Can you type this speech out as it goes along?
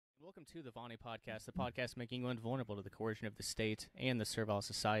Welcome to the Vonu Podcast, the podcast making you invulnerable to the coercion of the state and the servile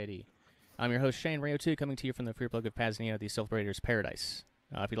society. I'm your host, Shane Rio 2, coming to you from the free plug of P.A.Z.NIA, the Self-Liberator's Paradise.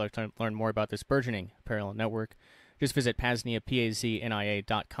 If you'd like to learn more about this burgeoning parallel network, just visit P.A.Z.NIA,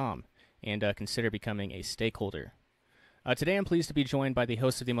 P.A.Z.NIA.com, and consider becoming a stakeholder. Today I'm pleased to be joined by the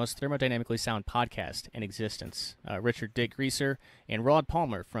hosts of the most thermodynamically sound podcast in existence, Richard Dick Greaser and Rod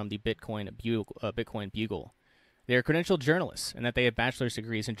Palmer from the Bitcoin Bugle. They are credentialed journalists, and that they have bachelor's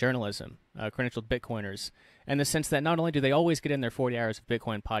degrees in journalism, credentialed Bitcoiners, in the sense that not only do they always get in their 40 hours of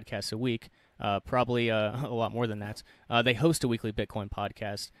Bitcoin podcasts a week, probably a lot more than that, they host a weekly Bitcoin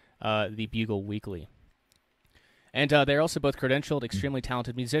podcast, the Bugle Weekly. And they're also both credentialed, extremely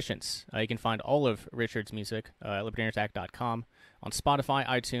talented musicians. You can find all of Richard's music at libertariansattack.com, on Spotify,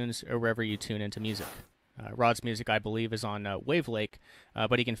 iTunes, or wherever you tune into music. Rod's music, I believe, is on Wave Lake,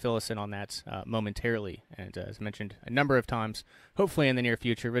 but he can fill us in on that momentarily. And as mentioned a number of times, hopefully in the near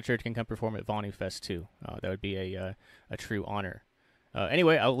future, Richard can come perform at Vonu Fest too. That would be a true honor.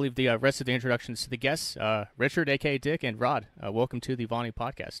 Anyway, I'll leave the rest of the introductions to the guests. Richard, a.k.a. Dick, and Rod, welcome to the Vonu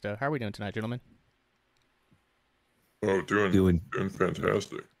Podcast. How are we doing tonight, gentlemen? Oh, doing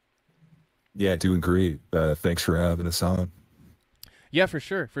fantastic. Yeah, doing great. Thanks for having us on. Yeah, for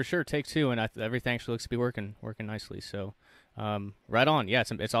sure. Take two, and everything actually looks to be working nicely. So, right on. Yeah,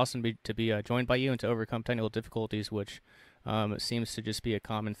 it's awesome to be joined by you and to overcome technical difficulties, which seems to just be a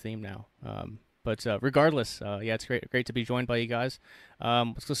common theme now. But regardless, yeah, it's great to be joined by you guys.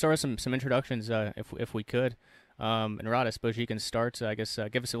 Let's start with some introductions, if we could. And Rod, I suppose you can start. I guess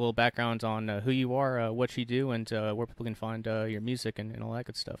give us a little background on who you are, what you do, and where people can find your music and all that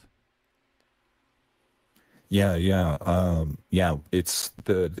good stuff. Yeah. It's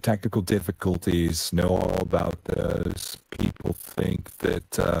the technical difficulties. Know all about those. People think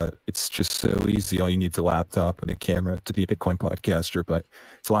that it's just so easy. All you need is a laptop and a camera to be a Bitcoin podcaster, but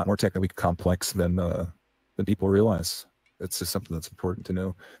it's a lot more technically complex than people realize. It's just something that's important to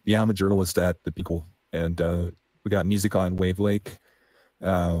know. Yeah, I'm a journalist at the Bugle, and we got music on Wave Lake,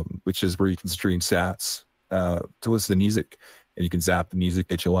 which is where you can stream sats to listen to music, and you can zap the music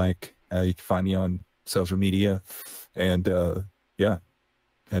that you like. You can find me on social media, and yeah,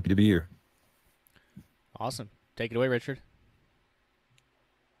 happy to be here. Awesome. Take it away, Richard.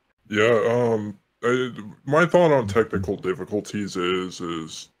 Yeah, my thought on technical difficulties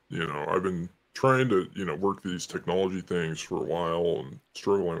is I've been trying to work these technology things for a while and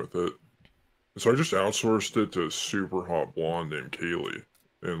struggling with it, so I just outsourced it to a super hot blonde named Kailey,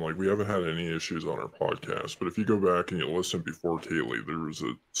 and we haven't had any issues on our podcast. But if you go back and you listen before Kailey, there was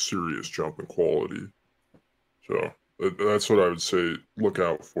a serious jump in quality. So that's what I would say. Look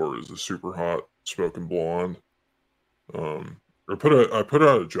out for is a super hot smoking blonde. I put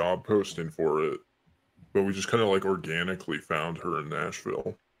out a job posting for it, but we just kind of organically found her in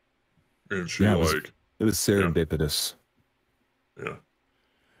Nashville, and she it was serendipitous.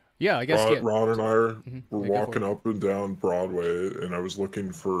 Yeah, I guess Rod and I were walking up and down Broadway, and I was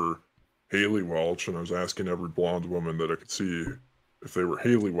looking for Kailey Welch, and I was asking every blonde woman that I could see if they were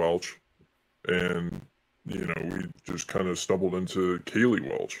Kailey Welch, and we just kind of stumbled into Kailey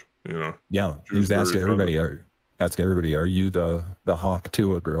Welch. Yeah, he was asking everybody, are you the Hawk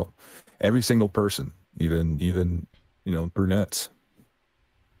Tua girl? Every single person, even brunettes.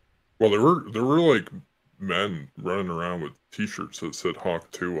 Well, there were men running around with T-shirts that said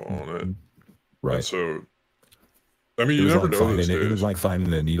Hawk Tua on it, right? And so, I mean, you never know these days. It was like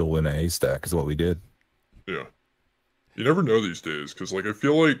finding a needle in a haystack, is what we did. Yeah. You never know these days, because I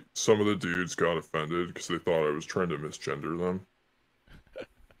feel like some of the dudes got offended because they thought I was trying to misgender them.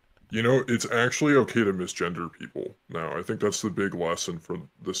 It's actually okay to misgender people now. I think that's the big lesson for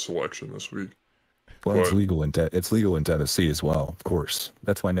this selection this week. Well, it's legal in Tennessee as well, of course.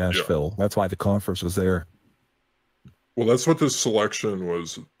 That's why Nashville. Yeah. That's why the conference was there. Well, that's what this selection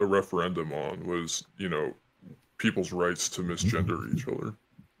was a referendum on, was people's rights to misgender each other.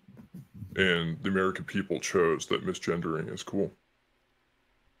 And the American people chose that misgendering is cool.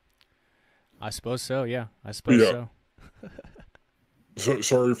 I suppose so, yeah. So. So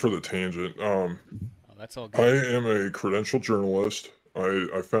sorry for the tangent. That's all good. I am a credentialed journalist.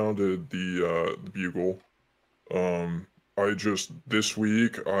 I founded the Bugle. This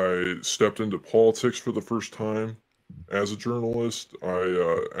week I stepped into politics for the first time as a journalist.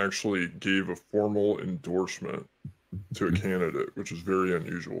 I actually gave a formal endorsement to a candidate, which is very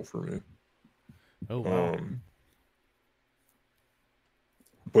unusual for me. Oh, wow.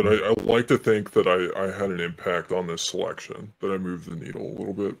 But I like to think that I had an impact on this selection, that I moved the needle a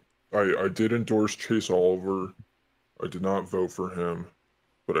little bit. I did endorse Chase Oliver. I did not vote for him,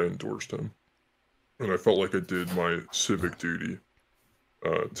 but I endorsed him. And I felt like I did my civic duty.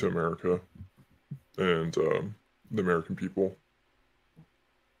 to America and the American people.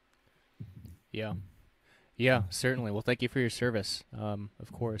 Yeah. Yeah, certainly. Well, thank you for your service,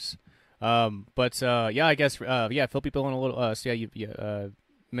 of course. Yeah, I guess, fill people in a little. So yeah, you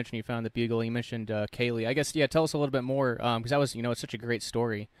mentioned you found the Bugle. You mentioned Kailey. I guess, yeah, tell us a little bit more, because that was, it's such a great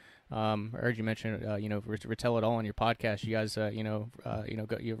story. I heard you mention, retell it all on your podcast. You guys,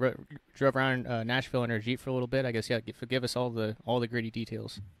 drove around Nashville in our Jeep for a little bit. I guess, yeah, give us all the gritty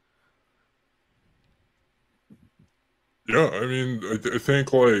details. Yeah, I mean, I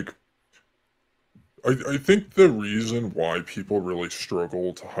think like. I think the reason why people really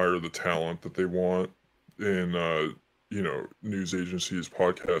struggle to hire the talent that they want in news agencies,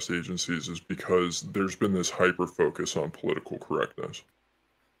 podcast agencies, is because there's been this hyper focus on political correctness.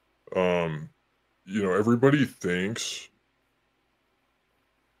 Everybody thinks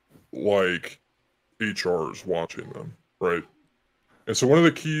like HR is watching them, right? And so one of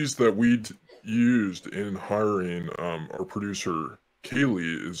the keys that we used in hiring our producer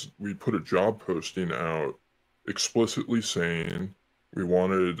Kailey is we put a job posting out explicitly saying we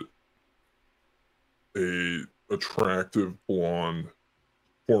wanted a attractive blonde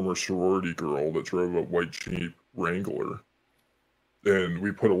former sorority girl that drove a white Jeep Wrangler. And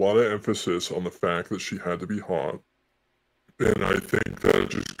we put a lot of emphasis on the fact that she had to be hot. And I think that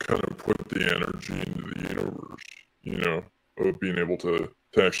just kind of put the energy into the universe, of being able to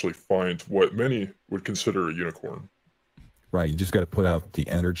actually find what many would consider a unicorn. Right. You just got to put out the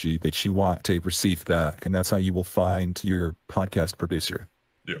energy that you want to receive that. And that's how you will find your podcast producer.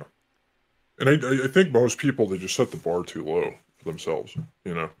 Yeah. And I think most people, they just set the bar too low for themselves.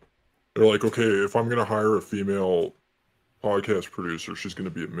 They're like, okay, if I'm going to hire a female podcast producer, she's going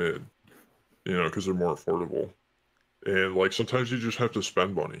to be a mid, because they're more affordable. And like, sometimes you just have to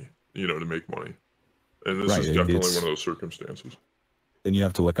spend money, to make money. And this is definitely one of those circumstances. And you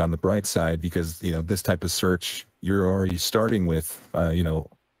have to look on the bright side because, this type of search, you're already starting with,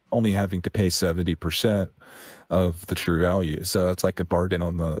 only having to pay 70% of the true value. So it's like a bargain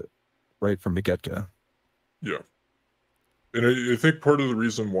right from the get-go. Yeah. And I think part of the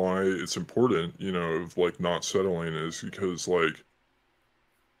reason why it's important, of like not settling is because like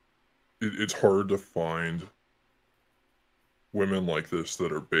it's hard to find women like this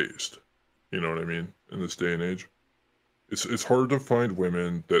that are based, you know what I mean, in this day and age. It's hard to find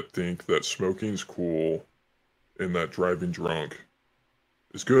women that think that smoking's cool and that driving drunk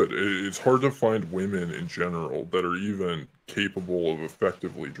is good. It's hard to find women in general that are even capable of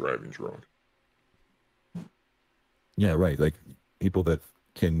effectively driving drunk. Yeah, right. Like people that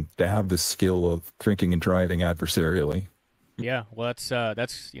have the skill of drinking and driving adversarially. Yeah, well, that's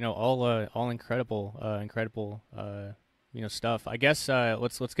all incredible stuff. I guess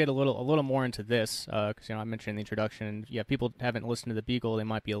let's get a little more into this because I mentioned in the introduction. And, yeah, people haven't listened to the Bugle; they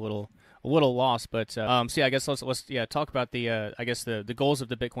might be a little lost. But I guess let's talk about the goals of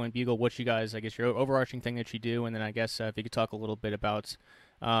the Bitcoin Bugle. What you guys, I guess, your overarching thing that you do, and then I guess if you could talk a little bit about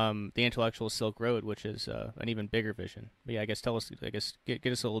the intellectual Silk Road, which is an even bigger vision. But yeah, I guess get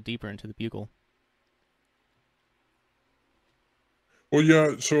us a little deeper into the Bugle. Well,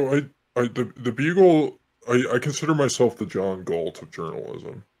 yeah. So the Bugle. I consider myself the John Galt of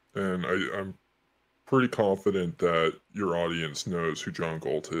journalism, and I'm pretty confident that your audience knows who John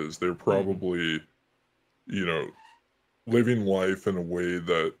Galt is. They're probably, living life in a way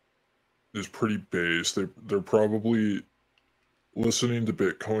that is pretty base. They're probably listening to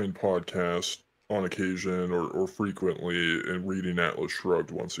Bitcoin podcasts on occasion or frequently and reading Atlas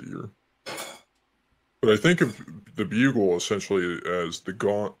Shrugged once a year. But I think of the Bugle essentially as the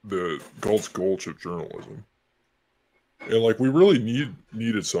Galt's Gulch of journalism, and like we really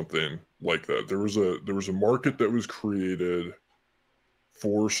needed something like that. There was a market that was created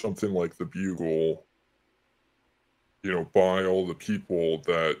for something like the Bugle, by all the people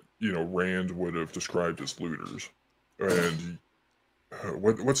that Rand would have described as looters, and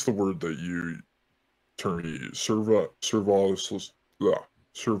what's the word that you use?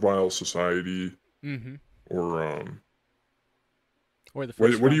 Servile society. Mm-hmm. Or the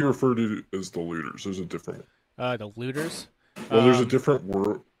first what do you refer to as the looters? There's a different one. The looters? Well, there's a different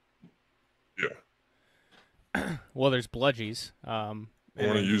word. Yeah. Well, there's bludgies. I want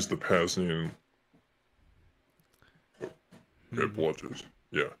to use the P.A.Z.NIA. Yeah, bludges.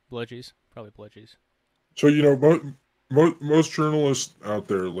 Yeah. Bludgies. Probably bludgies. So, most journalists out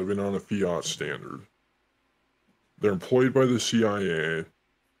there living on a fiat standard, they're employed by the CIA.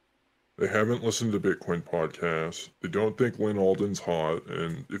 They haven't listened to Bitcoin podcasts. They don't think Lynn Alden's hot.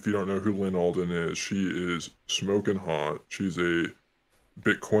 And if you don't know who Lynn Alden is, she is smoking hot. She's a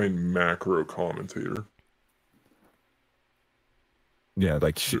Bitcoin macro commentator. Yeah,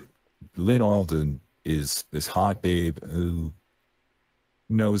 like Lynn Alden is this hot babe who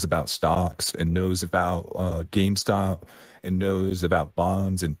knows about stocks and knows about GameStop and knows about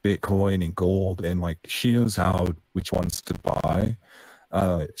bonds and Bitcoin and gold, and like she knows which ones to buy.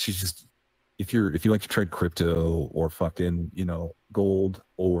 She's just, if you like to trade crypto or fucking, gold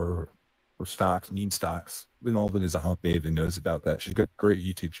or stocks, meme stocks, Lynn Alden is a hot babe and knows about that. She's got a great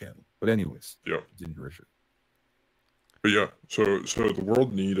YouTube channel. But anyways, Yeah. Richard. But yeah, so the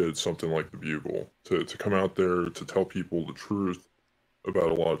world needed something like the Bugle to come out there to tell people the truth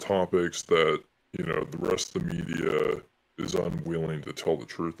about a lot of topics that, the rest of the media is unwilling to tell the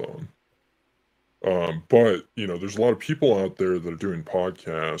truth on. But, there's a lot of people out there that are doing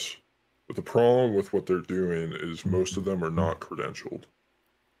podcasts, but the problem with what they're doing is most of them are not credentialed.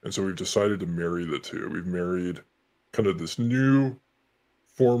 And so we've decided to marry the two. We've married kind of this new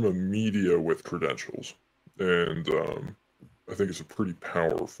form of media with credentials. And I think it's a pretty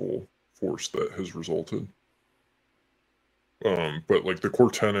powerful force that has resulted. But like the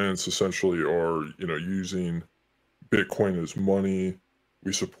core tenets essentially are, using Bitcoin as money.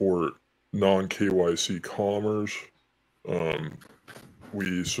 We support non-KYC commerce.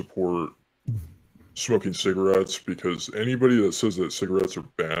 We support smoking cigarettes, because anybody that says that cigarettes are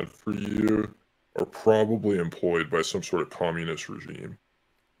bad for you are probably employed by some sort of communist regime.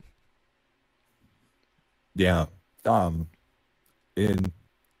 Yeah. And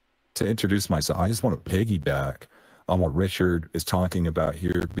to introduce myself, I just want to piggyback on what Richard is talking about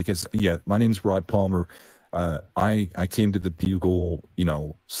here, because my name's Rod Palmer. I came to the Bugle,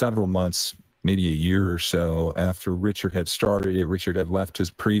 several months, maybe a year or so after Richard had started it. Richard had left his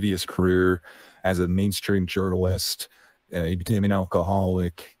previous career as a mainstream journalist. He became an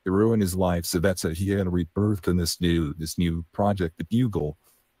alcoholic. It ruined his life. So he had a rebirth in this new project, the Bugle.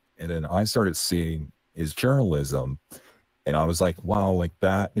 And then I started seeing his journalism, and I was like, wow, like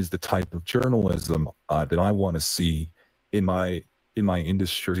that is the type of journalism that I want to see in my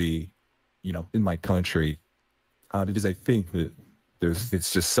industry, in my country, because I think that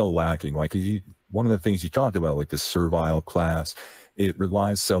it's just so lacking. Like one of the things you talked about, like the servile class, it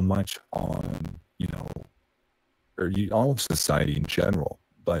relies so much on, all of society in general,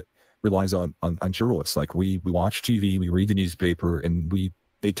 but relies on journalists. Like we watch TV, we read the newspaper, and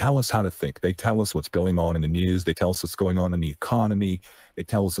they tell us how to think. They tell us what's going on in the news. They tell us what's going on in the economy. They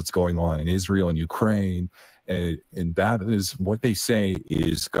tell us what's going on in Israel and Ukraine. And that is what they say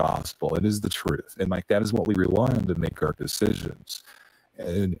is gospel. It is the truth. And like, that is what we rely on to make our decisions.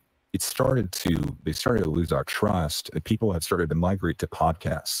 And they started to lose our trust, and people have started to migrate to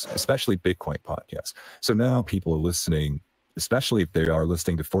podcasts, especially Bitcoin podcasts. So now people are listening, especially if they are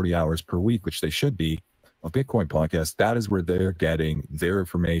listening to 40 hours per week, which they should be, a Bitcoin podcast. That is where they're getting their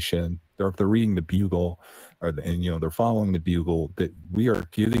information. They're reading the Bugle, they're following the Bugle. That we are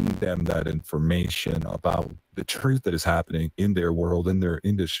giving them that information about the truth that is happening in their world, in their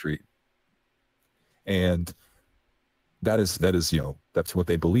industry, and that is that's what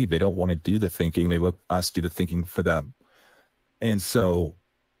they believe. They don't want to do the thinking. They let us do the thinking for them. And so,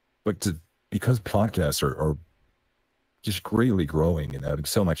 because podcasts are just greatly growing and having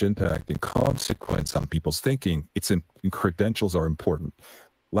so much impact and consequence on people's thinking, credentials are important.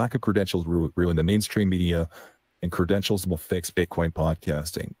 Lack of credentials ruin the mainstream media, and credentials will fix Bitcoin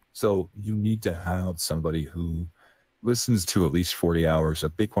podcasting. So you need to have somebody who listens to at least 40 hours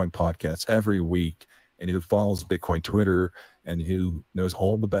of Bitcoin podcasts every week, and who follows Bitcoin Twitter, and who knows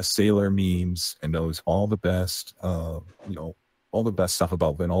all the best Sailor memes and knows all the best, all the best stuff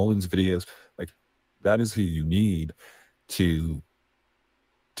about Lynn Alden's videos. Like, that is who you need to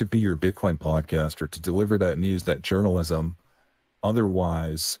be your Bitcoin podcaster, to deliver that news, that journalism.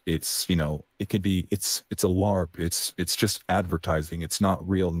 Otherwise, it's a LARP. It's just advertising. It's not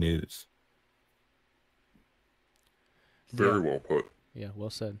real news. Very well put. Yeah,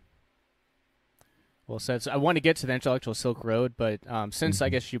 well said. Well said. So I want to get to the intellectual Silk Road, but since I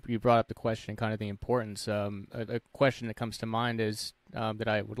guess you brought up the question, kind of the importance, a question that comes to mind is that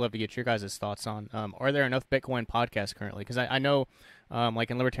I would love to get your guys' thoughts on. Are there enough Bitcoin podcasts currently? Because I know, like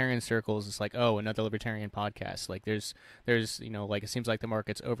in libertarian circles, it's like, oh, another libertarian podcast. Like there's like it seems like the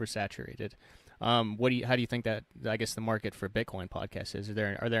market's oversaturated. How do you think that, I guess, the market for Bitcoin podcasts is?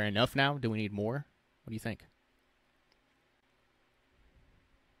 Are there enough now? Do we need more? What do you think?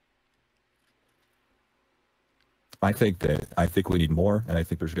 I think we need more, and I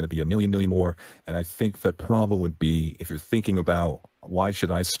think there's going to be a million more. And I think the problem would be, if you're thinking about, why should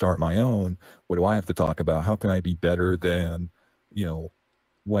I start my own? What do I have to talk about? How can I be better than,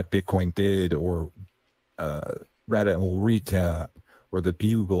 what Bitcoin did, or Reddit will recap, or the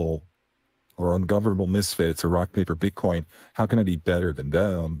Bugle? or ungovernable misfits or rock, paper, Bitcoin. How can I be better than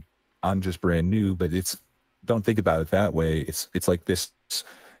them? I'm just brand new, but don't think about it that way. It's like this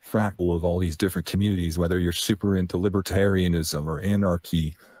fractal of all these different communities, whether you're super into libertarianism or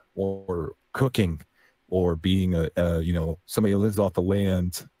anarchy or cooking or being somebody who lives off the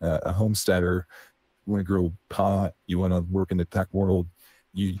land, a homesteader, you want to grow pot, you want to work in the tech world.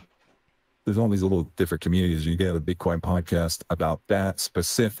 There's all these little different communities. You get a Bitcoin podcast about that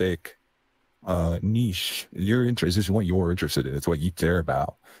specific niche. Your interest is what you're interested in. It's what you care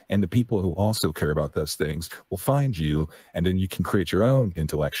about. And the people who also care about those things will find you, and then you can create your own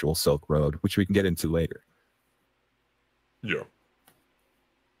intellectual Silk Road, which we can get into later. Yeah.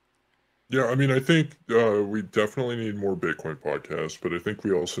 Yeah, I mean, I think we definitely need more Bitcoin podcasts, but I think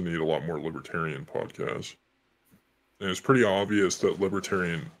we also need a lot more libertarian podcasts. And it's pretty obvious that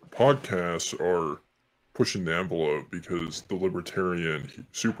libertarian podcasts are pushing the envelope because the libertarian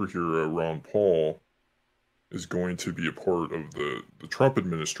superhero Ron Paul is going to be a part of the Trump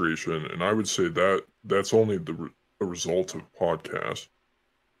administration, and I would say that's only a result of podcasts.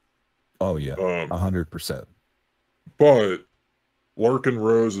 Oh yeah, 100%. But Larkin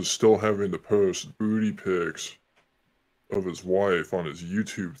Rose is still having to post booty pics of his wife on his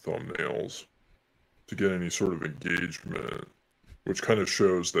YouTube thumbnails to get any sort of engagement, which kind of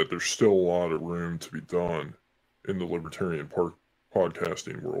shows that there's still a lot of room to be done in the libertarian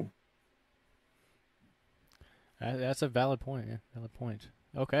podcasting world. That's a valid point. Yeah, valid point.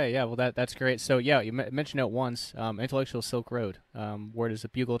 Okay, yeah, well that's great. So yeah, you mentioned it once. Intellectual Silk Road. Where does the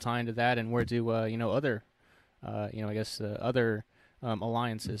Bugle tie into that, and where do other, I guess other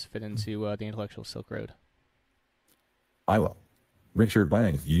alliances fit into the Intellectual Silk Road? I will. Richard, why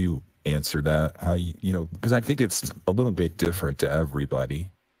don't you answer that? How because I think it's a little bit different to everybody.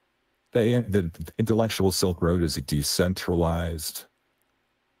 The Intellectual Silk Road is a decentralized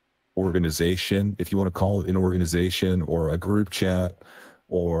organization, if you want to call it an organization, or a group chat,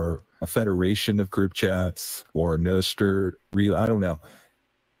 or a federation of group chats, or a Nostr. I don't know.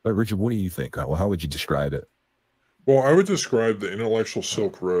 But Richard, what do you think? How would you describe it? Well, I would describe the Intellectual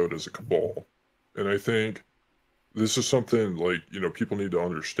Silk Road as a cabal. And I think this is something like, people need to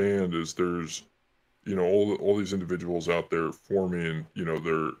understand is there's, all these individuals out there forming,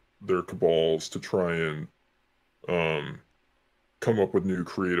 their cabals to try and come up with new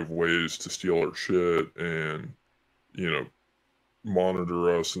creative ways to steal our shit and,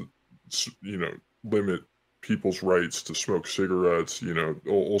 monitor us and, limit people's rights to smoke cigarettes,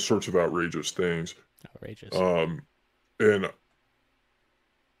 all sorts of outrageous things. Outrageous. There's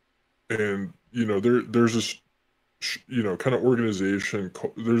this, kind of organization.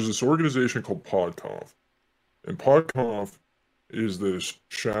 There's this organization called PodConf, and PodConf is this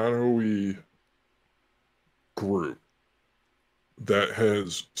shadowy group that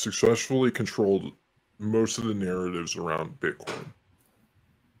has successfully controlled most of the narratives around Bitcoin.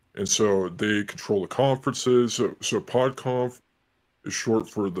 And so they control the conferences. So PodConf is short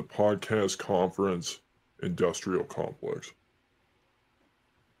for the Podcast Conference Industrial Complex.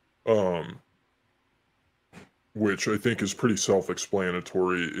 Which I think is pretty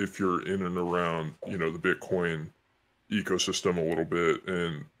self-explanatory if you're in and around, the Bitcoin ecosystem a little bit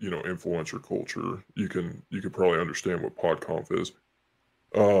and, influencer culture. You could probably understand what PodConf is.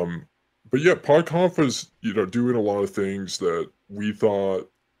 But yeah, PodConf is, doing a lot of things that we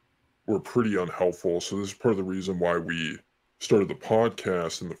thought were pretty unhelpful. So this is part of the reason why we started the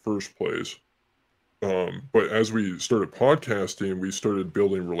podcast in the first place. But as we started podcasting, we started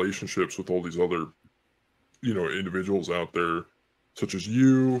building relationships with all these other, individuals out there, such as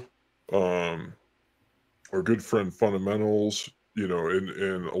you, our good friend Fundamentals, and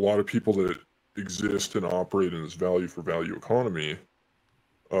a lot of people that exist and operate in this value for value economy.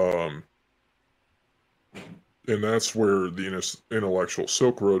 And that's where the Intellectual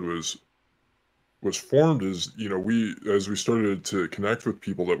Silk Road was formed. Is as we started to connect with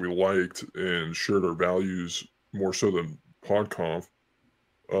people that we liked and shared our values more so than PodConf,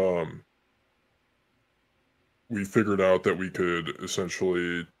 we figured out that we could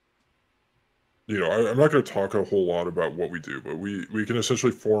essentially, I'm not going to talk a whole lot about what we do, but we can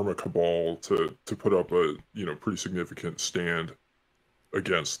essentially form a cabal to put up a pretty significant stand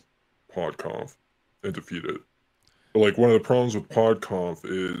against PodConf and defeat it. But like one of the problems with PodConf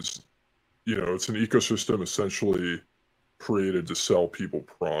is, it's an ecosystem essentially created to sell people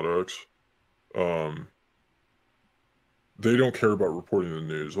products. They don't care about reporting the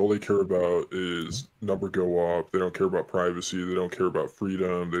news. All they care about is number go up. They don't care about privacy. They don't care about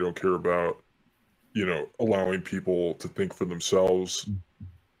freedom. They don't care about, allowing people to think for themselves.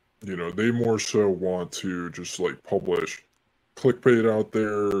 They more so want to just like publish clickbait out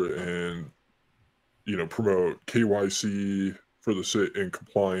there and, promote KYC for the state and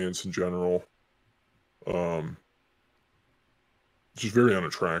compliance in general. It's just very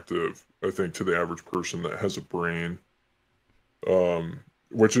unattractive, I think, to the average person that has a brain.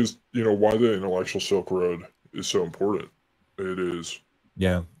 Which is, why the intellectual Silk Road is so important. It is.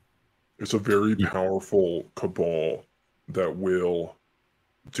 Yeah. It's a very powerful cabal that will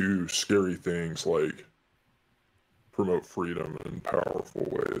do scary things like promote freedom in powerful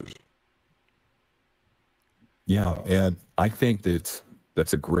ways. Yeah, and I think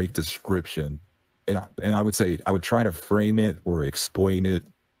that's a great description. And I would say I would try to frame it or explain it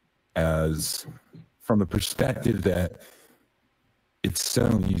as from the perspective that it's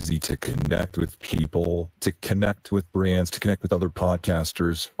so easy to connect with people, to connect with brands, to connect with other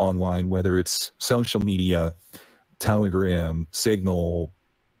podcasters online, whether it's social media, Telegram, Signal,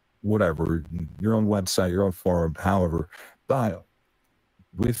 whatever, your own website, your own forum, however. But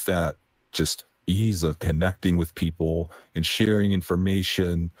with that just ease of connecting with people and sharing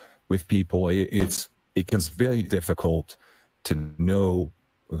information with people, it becomes very difficult to know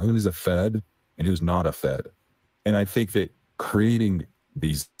who's a Fed and who's not a Fed. And I think that creating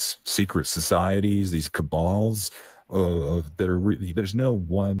these secret societies, these cabals, that are really, there's no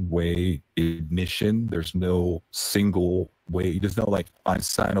one way admission. There's no single way. There's no like, I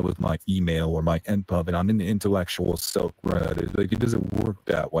sign up with my email or my NPub and I'm in the intellectual Silk Road. Like, it doesn't work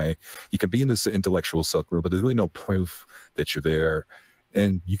that way. You can be in this intellectual Silk Road, but there's really no proof that you're there.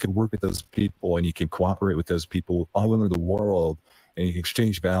 And you can work with those people and you can cooperate with those people all over the world, and you can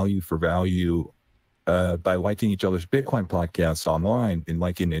exchange value for value by liking each other's Bitcoin podcasts online and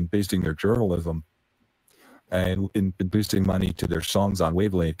liking and boosting their journalism and boosting money to their songs on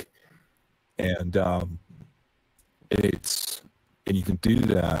Wavelake. And you can do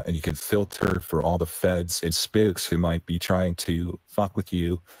that, and you can filter for all the Feds and spooks who might be trying to fuck with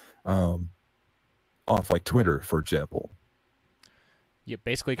you off like Twitter, for example. You're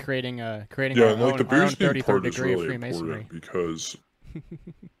basically creating our like own, the our own boosting 33rd part is degree really of Freemasonry. important because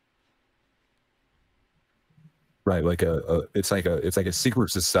right, like it's like a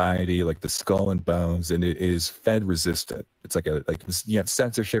secret society, like the Skull and Bones, and it is Fed resistant. It's like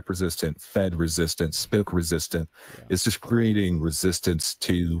censorship resistant, Fed resistant, spook resistant. Yeah. It's just creating resistance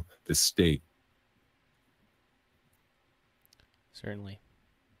to the state. Certainly.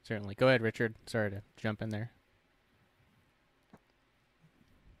 Go ahead, Richard. Sorry to jump in there.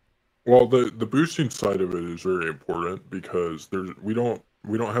 Well, the boosting side of it is very important because we don't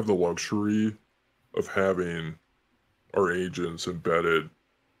have the luxury of having our agents embedded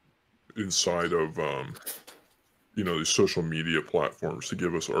inside of these social media platforms to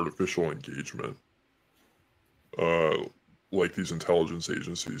give us artificial engagement, like these intelligence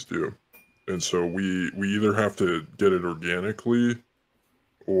agencies do. And so we either have to get it organically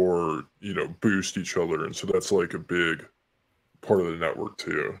or boost each other. And so that's like a big part of the network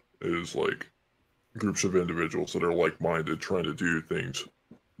too, is like groups of individuals that are like-minded trying to do things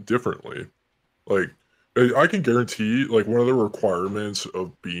differently. Like, I can guarantee, like, one of the requirements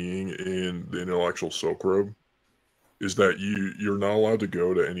of being in the intellectual Silk Road is that you're not allowed to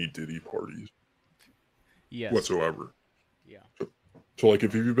go to any Diddy parties. Yes. Whatsoever. Yeah. So like,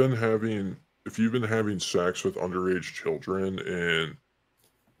 if you've been having sex with underage children and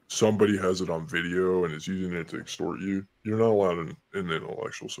somebody has it on video and is using it to extort you, you're not allowed in the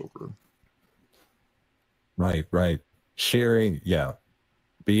intellectual Silk Road. Right. Sharing, yeah.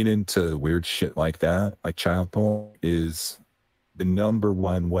 Being into weird shit like that, like child porn, is the number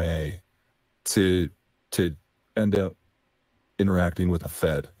one way to end up interacting with a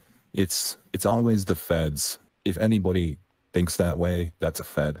Fed. It's always the Feds. If anybody thinks that way, that's a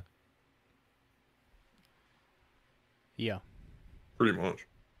Fed. Yeah. Pretty much.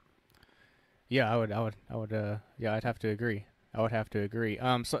 Yeah, I would yeah, I'd have to agree.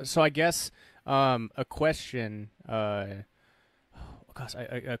 So I guess a question a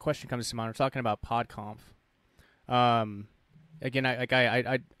question comes to mind. We're talking about PodConf. Again,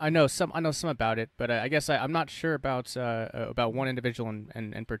 I know some about it, but I guess I'm not sure about one individual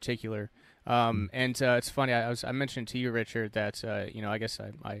in particular. And it's funny. I mentioned to you, Richard, that I guess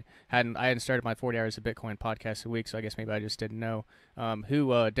I hadn't started my 40 hours of Bitcoin podcast a week, so I guess maybe I just didn't know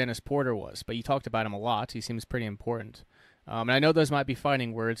who Dennis Porter was. But you talked about him a lot. He seems pretty important. And I know those might be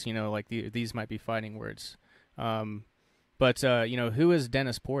fighting words. Like these might be fighting words. But who is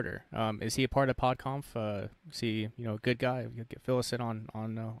Dennis Porter? Is he a part of PodConf? Is he a good guy? Fill us in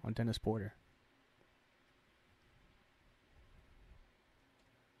on Dennis Porter.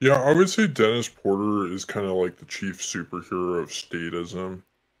 Yeah, I would say Dennis Porter is kind of like the chief superhero of statism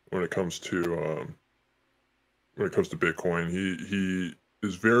when it comes to Bitcoin.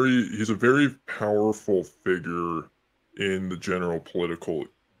 he's a very powerful figure in the general political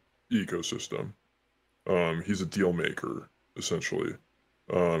ecosystem. He's a deal maker, essentially.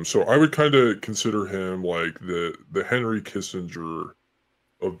 So I would kind of consider him like the Henry Kissinger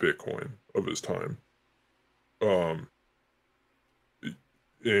of Bitcoin of his time.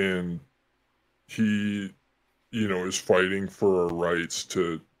 And he, is fighting for our rights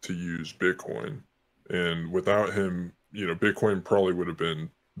to use Bitcoin. And without him, Bitcoin probably would have been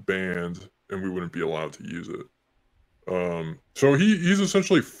banned and we wouldn't be allowed to use it. So he's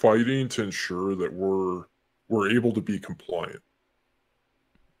essentially fighting to ensure that we're able to be compliant.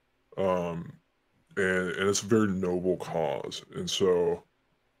 And it's a very noble cause. And so,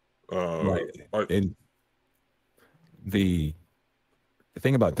 right. And the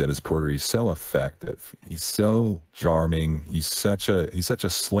thing about Dennis Porter, he's so effective. He's so charming. He's such a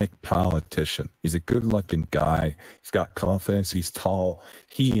slick politician. He's a good-looking guy. He's got confidence. He's tall.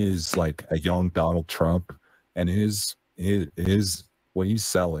 He is like a young Donald Trump, and his what he's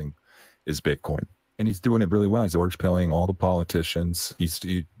selling is Bitcoin, and he's doing it really well. He's orange pilling all the politicians.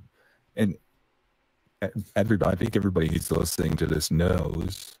 And everybody. I think everybody who's listening to this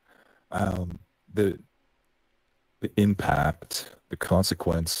knows the impact, the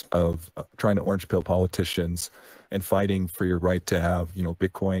consequence of trying to orange pill politicians and fighting for your right to have,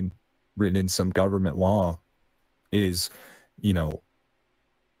 Bitcoin written in some government law is, the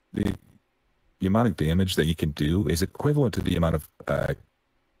amount of damage that you can do is equivalent to the amount of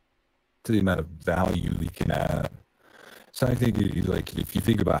value you can add. So I think, if you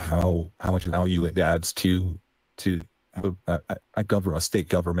think about how much value it adds to a state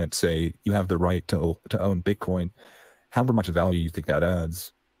government, say you have the right to own Bitcoin, how much value you think that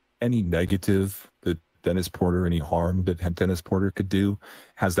adds? Any negative that Dennis Porter, any harm that Dennis Porter could do,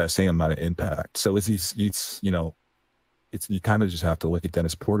 has that same amount of impact. So you kind of just have to look at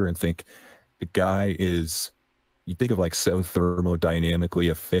Dennis Porter and think the guy is, you think of like so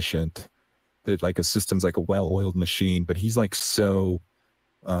thermodynamically efficient that like a system's like a well-oiled machine, but he's like so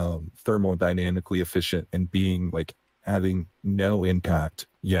thermodynamically efficient and being like having no impact,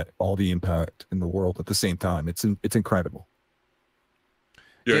 yet all the impact in the world at the same time. It's incredible.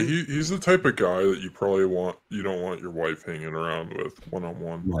 Yeah, he's the type of guy that you don't want your wife hanging around with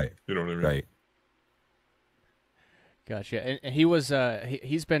one-on-one. Right. You know what I mean? Right. Gotcha. And he was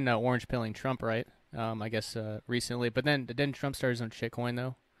he's been orange pilling Trump, right? I guess recently, but then didn't Trump start his own shitcoin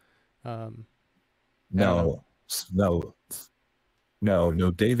though? No.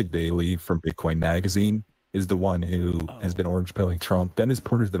 David Bailey from Bitcoin Magazine is the one who has been orange pilling Trump. Dennis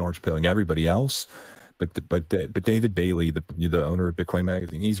Porter's been orange pilling everybody else, but David Bailey, the owner of Bitcoin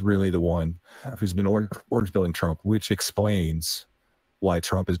Magazine, he's really the one who's been orange pilling Trump, which explains why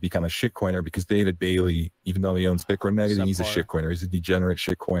Trump has become a shitcoiner, because David Bailey, even though he owns Bitcoin Magazine, he's a shitcoiner. He's a degenerate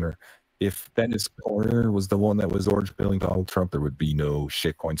shitcoiner. If Dennis Porter was the one that was orange pilling Donald Trump, there would be no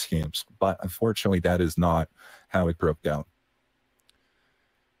shitcoin scams. But unfortunately, that is not how it broke down.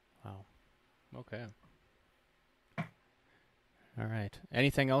 Wow. Okay. All right.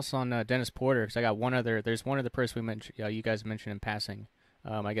 Anything else on Dennis Porter? Because I got one other. There's one other person we mentioned. You guys mentioned in passing.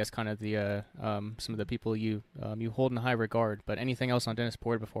 I guess kind of the some of the people you hold in high regard. But anything else on Dennis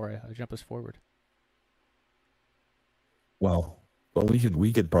Porter before I jump us forward? Well,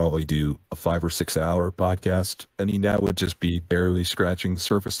 we could probably do a 5 or 6 hour podcast. I mean, that would just be barely scratching the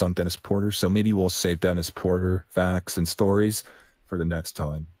surface on Dennis Porter. So maybe we'll save Dennis Porter facts and stories for the next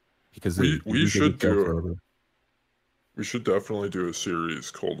time, because we should definitely do a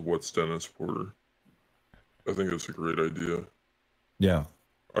series called "What's Dennis Porter." I think it's a great idea. Yeah,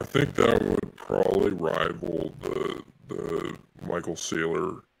 I think that would probably rival the Michael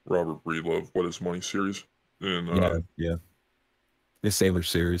Saylor, Robert Breedlove, "What Is Money" series. And yeah. The Sailor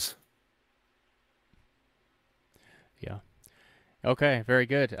series. Yeah. Okay, very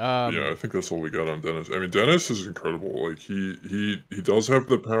good. Yeah, I think that's all we got on Dennis. I mean, Dennis is incredible. Like he does have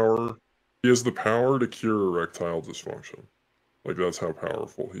the power. He has the power to cure erectile dysfunction. Like, that's how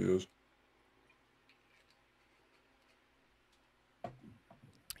powerful he is.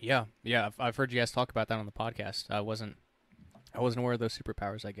 Yeah. I've heard you guys talk about that on the podcast. I wasn't aware of those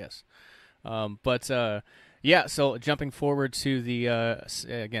superpowers, I guess. Yeah. So jumping forward to the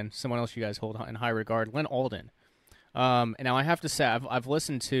again, someone else you guys hold in high regard, Lynn Alden. And now I have to say, I've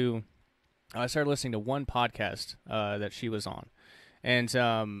listened to. I started listening to one podcast that she was on, and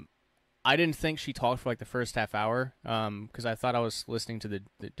I didn't think she talked for like the first half hour because I thought I was listening to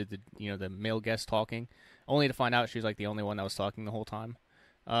the male guest talking, only to find out she was like the only one that was talking the whole time.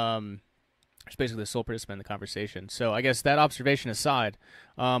 She's basically the sole participant in the conversation. So I guess that observation aside,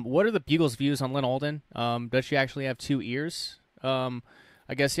 what are the Bugle's views on Lynn Alden? Does she actually have 2 ears?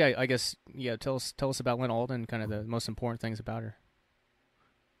 I guess yeah. Tell us about Lynn Alden, kind of the most important things about her.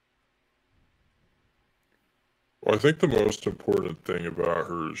 Well, I think the most important thing about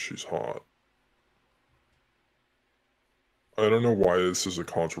her is she's hot. I don't know why this is a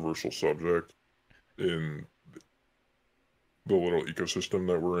controversial subject in the little ecosystem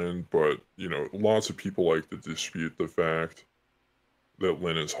that we're in, but, you know, lots of people like to dispute the fact that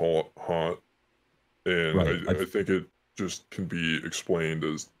Lynn is hot. And Right. I think it just can be explained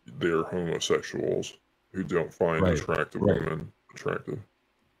as they're homosexuals who don't find attractive women attractive.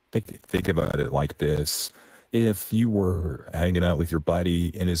 Think about it like this. If you were hanging out with your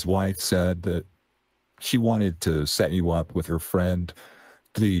buddy and his wife said that she wanted to set you up with her friend,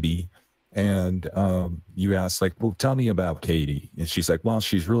 Katie, and you asked, like, well, tell me about Katie. And she's like, well,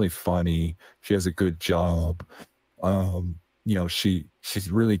 she's really funny. She has a good job. You know, she's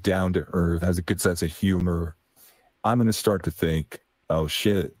really down to earth, has a good sense of humor. I'm going to start to think, oh,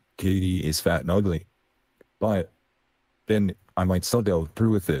 shit, Katie is fat and ugly. But then I might still go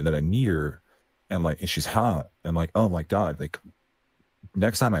through with it, that I meet her. And like, and she's hot. I'm like, oh my God, like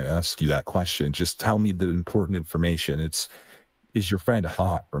next time I ask you that question, just tell me the important information. Is your friend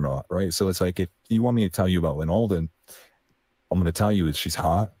hot or not? Right. So it's like, if you want me to tell you about Lynn Alden, I'm going to tell you that she's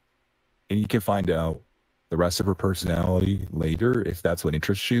hot, and you can find out the rest of her personality later if that's what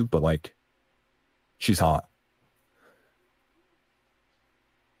interests you. But like, she's hot.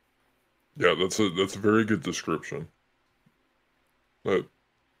 Yeah, that's a very good description. But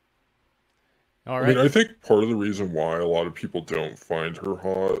All right. I mean, I think part of the reason why a lot of people don't find her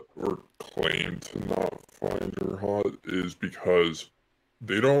hot or claim to not find her hot is because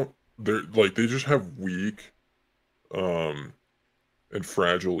they just have weak and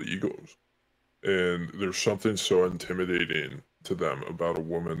fragile egos. And there's something so intimidating to them about a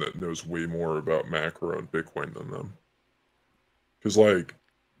woman that knows way more about macro and Bitcoin than them. Because, like,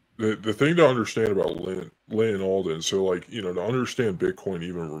 the thing to understand about Lynn Alden, so, like, you know, to understand Bitcoin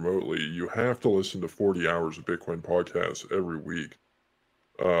even remotely, you have to listen to 40 hours of Bitcoin podcasts every week,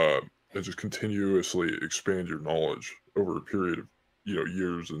 and just continuously expand your knowledge over a period of, you know,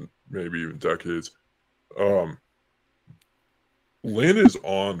 years and maybe even decades. Lynn is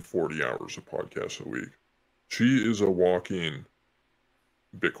on 40 hours of podcasts a week. She is a walking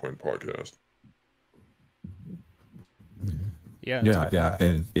Bitcoin podcast. Yeah.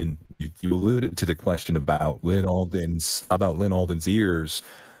 And you alluded to the question about Lynn Alden's ears.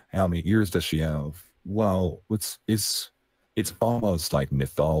 How many ears does she have? Well, it's almost like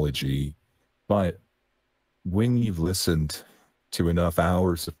mythology, but when you've listened to enough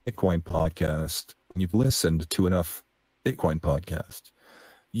hours of Bitcoin podcast, you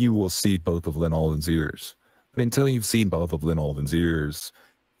will see both of Lynn Alden's ears. But until you've seen both of Lynn Alden's ears,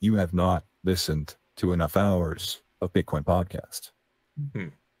 you have not listened to enough hours of Bitcoin podcast.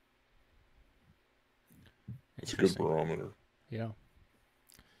 It's a good barometer. Yeah,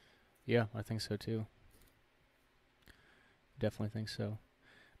 I think so too. Definitely think so.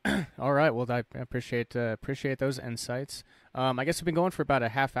 All right, well, I appreciate those insights. I guess we've been going for about a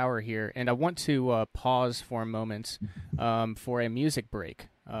half hour here, and I want to pause for a moment for a music break.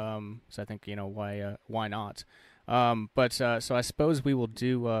 So I think, you know, why not? So I suppose we will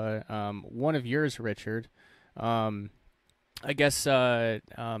do one of yours, Richard. I guess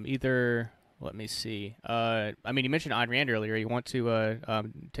either, let me see. I mean, you mentioned Ayn Rand earlier. You want to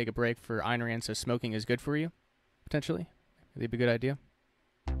take a break for Ayn Rand, so smoking is good for you, potentially? That'd be a good idea.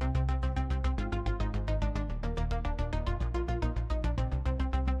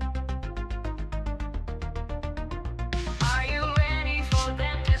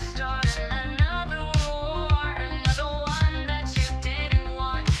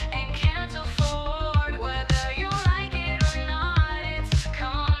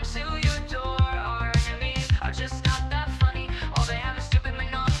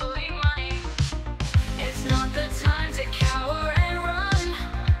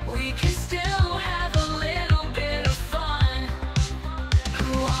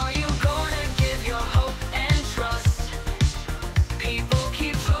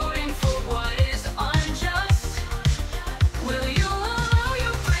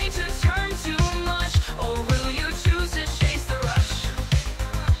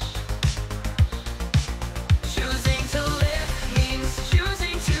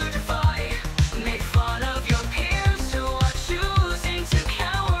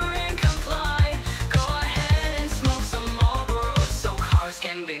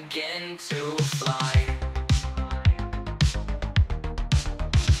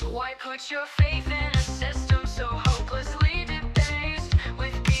 Your faith in a system so hopelessly debased,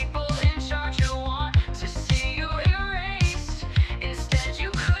 with people in charge who want to see you erased. Instead, you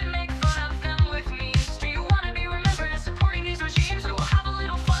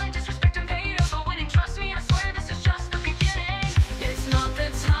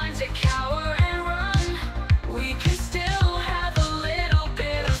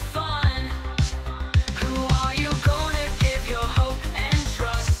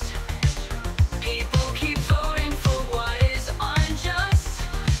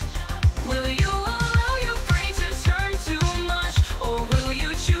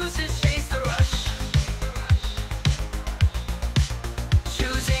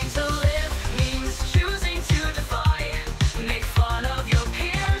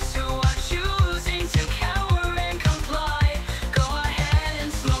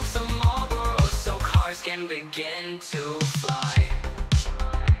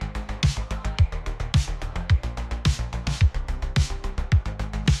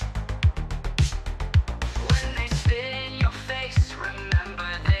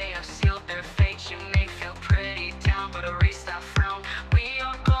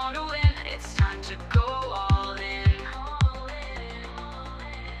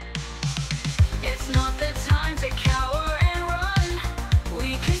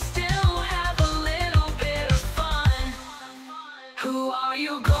Who are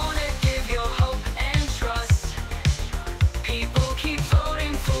you gonna give your hope and trust? People keep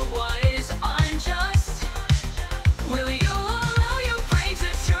voting for what is unjust. Will you allow your brain to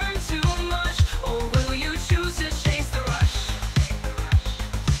turn too much, or will you choose to chase the rush?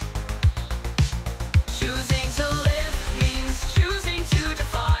 Choosing to live means choosing to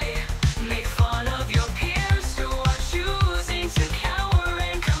defy. Make fun of your peers who are choosing to cower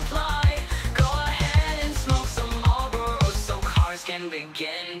and comply. Go ahead and smoke some Marlboro so cars can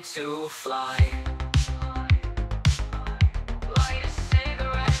begin to fly. Light a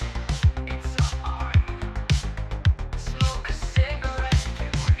cigarette, it's a art. Smoke a cigarette,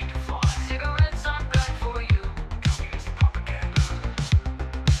 get ready to fly. Cigarettes aren't good for you. Communist propaganda.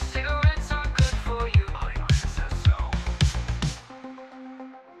 Cigarettes aren't good for you. Hollywood says so.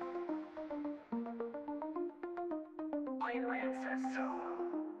 Hollywood says so.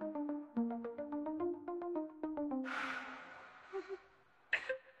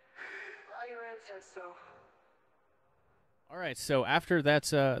 Hollywood says so. All right, so after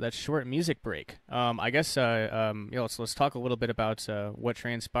that short music break, I guess let's talk a little bit about what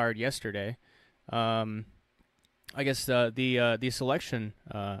transpired yesterday. I guess the selection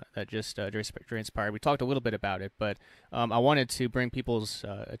that just transpired. We talked a little bit about it, but I wanted to bring people's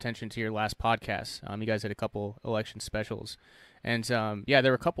attention to your last podcast. You guys had a couple election specials, and there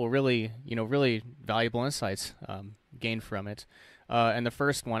were a couple really valuable insights gained from it. And the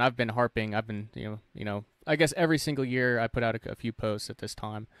first one, I've been I guess every single year I put out a few posts at this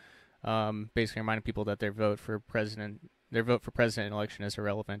time, basically reminding people that their vote for president election is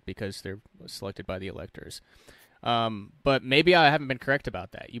irrelevant because they're selected by the electors. But maybe I haven't been correct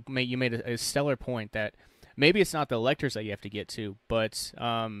about that. You made a stellar point that maybe it's not the electors that you have to get to, but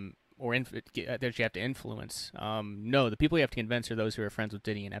that you have to influence. No, the people you have to convince are those who are friends with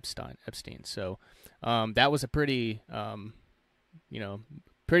Diddy and Epstein. So that was a pretty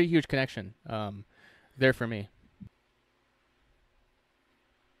huge connection there for me.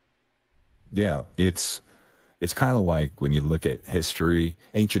 Yeah, it's kind of like when you look at history,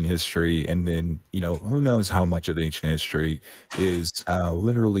 ancient history, and then, who knows how much of the ancient history is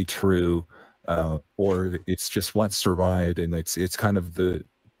literally true, or it's just what survived, and it's kind of the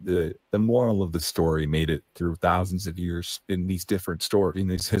moral of the story made it through thousands of years in these different in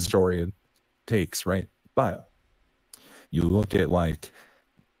these historian takes, right? But you look at like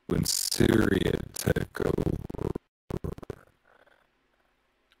when Syria took over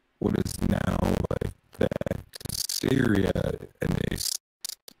what is now like that Syria, and they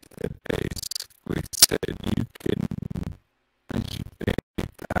basically said you can pay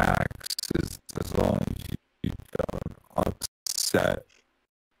taxes as long as you don't upset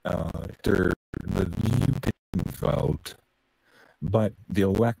you can vote, but the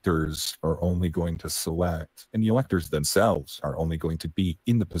electors are only going to select, and the electors themselves are only going to be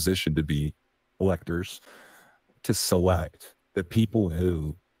in the position to be electors to select the people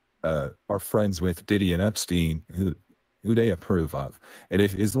who are friends with Diddy and Epstein, who they approve of. And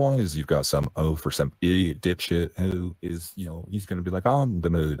as long as you've got some oaf or some idiot dipshit who is, he's going to be like, I'm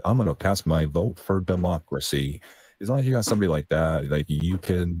going to cast my vote for democracy. As long as you got somebody like that, like you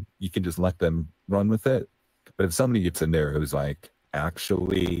can just let them run with it. But if somebody gets in there who's like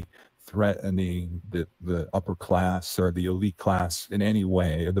actually threatening the upper class or the elite class in any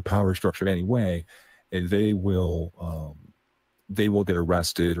way, or the power structure in any way, and they will get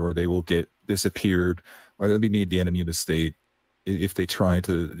arrested, or they will get disappeared, or they'll be made the enemy of the state if they try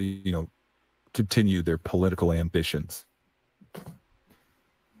to, continue their political ambitions.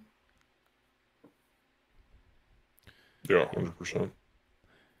 Yeah, 100%.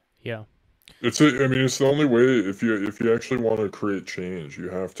 Yeah. It's the only way. If you actually want to create change, you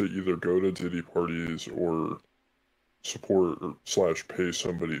have to either go to Diddy parties or support or / pay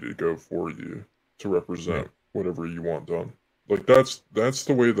somebody to go for you to represent whatever you want done. Like that's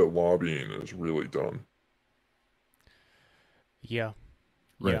the way that lobbying is really done. Yeah.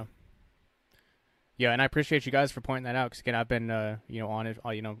 Right. Yeah, and I appreciate you guys for pointing that out, because again, I've been on it,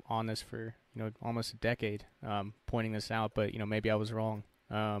 on this for almost a decade, pointing this out, but maybe I was wrong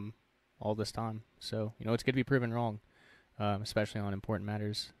all this time. So it's good to be proven wrong, especially on important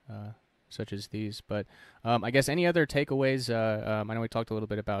matters such as these. But I guess any other takeaways? I know we talked a little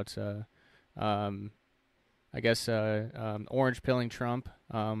bit about orange pilling Trump,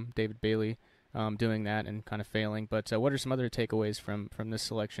 David Bailey. Doing that and kind of failing. But what are some other takeaways from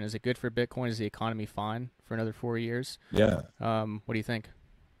this election? Is it good for Bitcoin? Is the economy fine for another 4 years? Yeah. What do you think?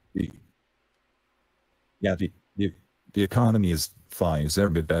 The economy is fine. It's never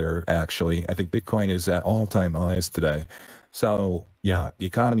been better, actually. I think Bitcoin is at all-time highs today. So, yeah, the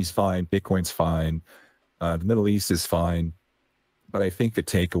economy's fine. Bitcoin's fine. The Middle East is fine. But I think the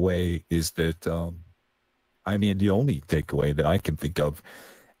takeaway is that, I mean, the only takeaway that I can think of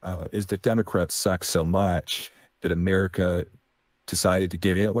is that Democrats suck so much that America decided to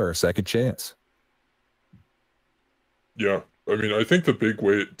give Hitler a second chance. Yeah. I mean, I think the big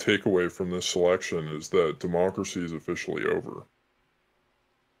takeaway from this selection is that democracy is officially over.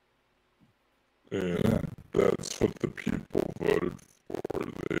 And that's what the people voted for.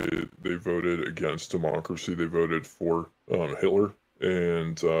 They voted against democracy. They voted for Hitler.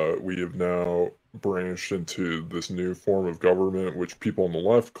 And we have now branched into this new form of government, which people on the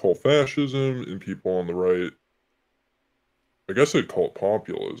left call fascism, and people on the right, I guess they'd call it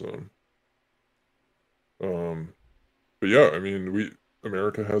populism. But yeah, I mean,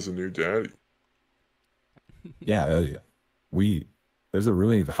 America has a new daddy. Yeah, there's a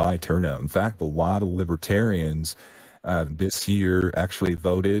really high turnout. In fact, a lot of libertarians this year actually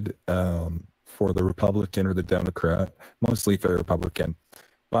voted for the Republican or the Democrat, mostly for the Republican.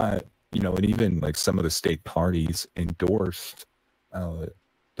 But, you know, and even like some of the state parties endorsed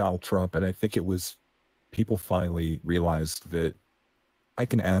Donald Trump. And I think it was people finally realized that we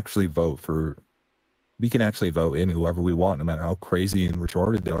can actually vote in whoever we want, no matter how crazy and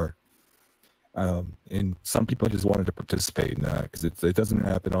retarded they are. And some people just wanted to participate in that because it doesn't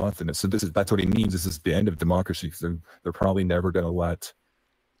happen often. So that's what he means. This is the end of democracy because they're probably never going to let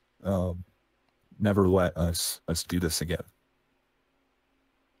us do this again.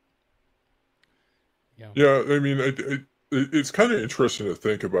 Yeah, I mean, it's kind of interesting to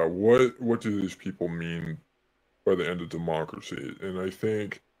think about what do these people mean by the end of democracy, and I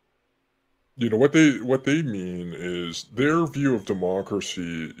think, you know, what they mean is their view of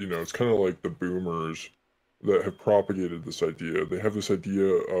democracy. You know, it's kind of like the boomers that have propagated this idea. They have this idea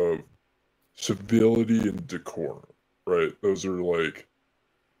of civility and decorum, right? Those are like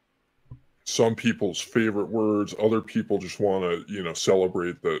some people's favorite words. Other people just want to, you know,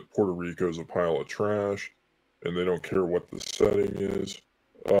 celebrate that Puerto Rico is a pile of trash and they don't care what the setting is.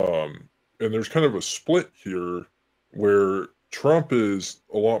 And there's kind of a split here where Trump is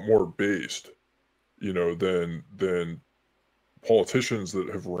a lot more based, you know, than politicians that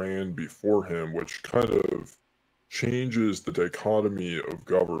have ran before him, which kind of changes the dichotomy of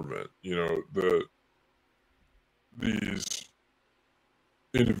government. You know, these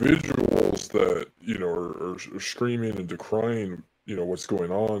individuals that, you know, are screaming and decrying, you know, what's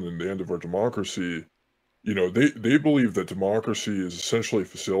going on in the end of our democracy. You know, they believe that democracy is essentially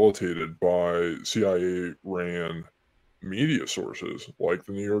facilitated by CIA ran media sources like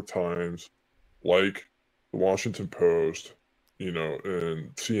the New York Times, like the Washington Post, you know,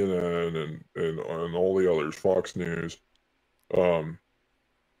 and CNN and all the others, Fox News, the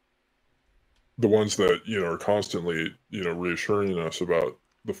ones that, you know, are constantly, you know, reassuring us about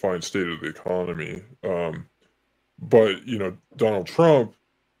the fine state of the economy. But, you know, Donald Trump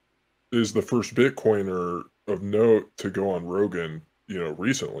is the first Bitcoiner of note to go on Rogan, you know,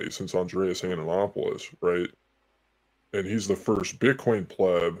 recently since Andreas Antonopoulos, right? And he's the first Bitcoin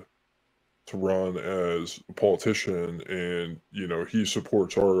pleb to run as a politician, and, you know, he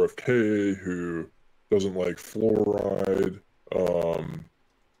supports RFK, who doesn't like fluoride,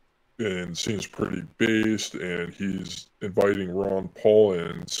 and seems pretty based, and he's inviting Ron Paul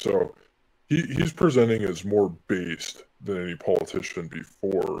in. So he's presenting as more based than any politician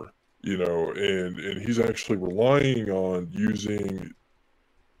before, you know, and he's actually relying on using,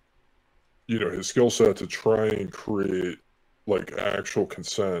 you know, his skill set to try and create like actual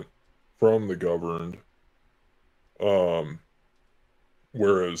consent from the governed,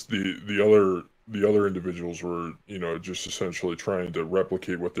 whereas the other individuals were, you know, just essentially trying to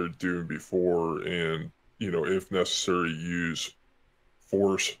replicate what they're doing before, and, you know, if necessary, use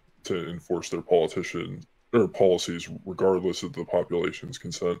force to enforce their politician or policies regardless of the population's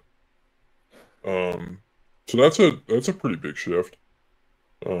consent. So that's a pretty big shift.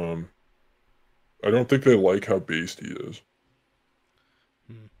 I don't think they like how based he is.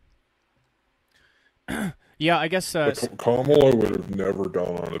 Yeah, I guess Kamala would have never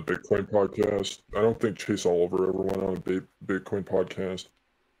gone on a Bitcoin podcast. I don't think Chase Oliver ever went on a Bitcoin podcast.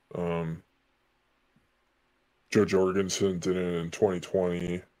 Joe Jorgensen did it in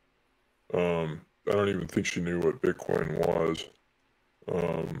 2020. I don't even think she knew what Bitcoin was.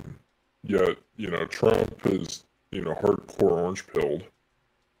 Yet, you know, Trump is, you know, hardcore orange pilled,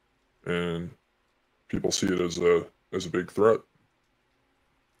 and people see it as a big threat.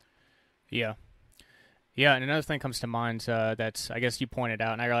 yeah. Yeah, and another thing comes to mind that I guess you pointed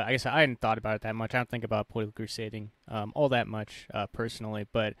out, and I guess I hadn't thought about it that much. I don't think about political crusading all that much personally,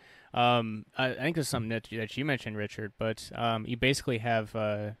 but I think there's something that you mentioned, Richard. But you basically have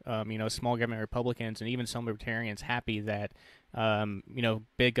small government Republicans and even some libertarians happy that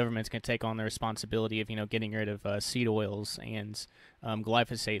big governments can take on the responsibility of getting rid of seed oils and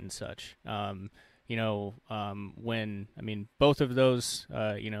glyphosate and such. Both of those,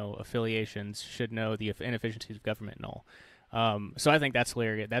 affiliations should know the inefficiencies of government and all. So I think that's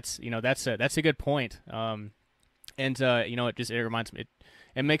hilarious. That's a good point. It reminds me.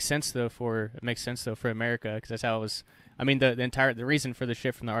 It makes sense though for America, because that's how it was. I mean, the reason for the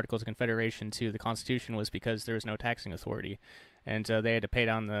shift from the Articles of Confederation to the Constitution was because there was no taxing authority, and they had to pay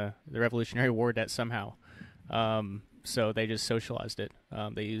down the Revolutionary War debt somehow. So they just socialized it.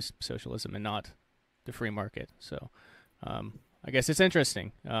 They used socialism and not the free market. So I guess it's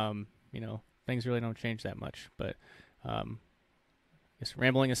interesting. Things really don't change that much. But I guess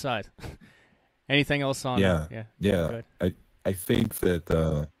rambling aside, anything else on? Yeah. I think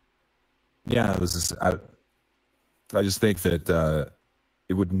that I just think that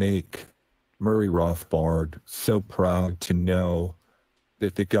it would make Murray Rothbard so proud to know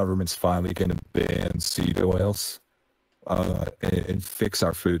that the government's finally going to ban seed oils and fix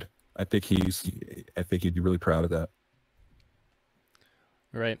our food. I think he'd be really proud of that.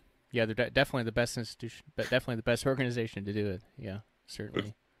 Right. Yeah, they're definitely the best institution, but definitely the best organization to do it. Yeah,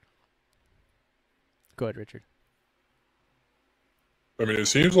 certainly. Go ahead, Richard. I mean, it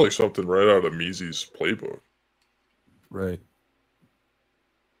seems like something right out of Mises' playbook. Right.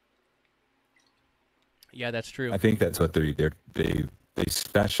 Yeah, that's true. I think that's what they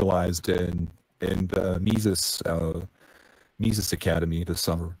specialized in the Mises Academy this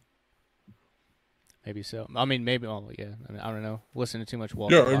summer. Maybe so. I mean, maybe. Oh, yeah. I mean, I don't know. Listen to too much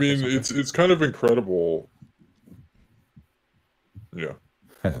Wall. Yeah, I mean, it's kind of incredible. Yeah.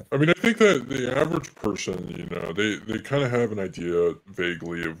 I mean, I think that the average person, they kind of have an idea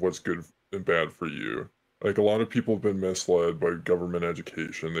vaguely of what's good and bad for you. Like, a lot of people have been misled by government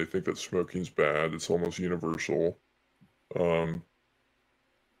education. They think that smoking's bad. It's almost universal.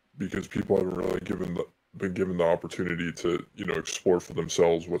 Because people haven't really been given the opportunity to, explore for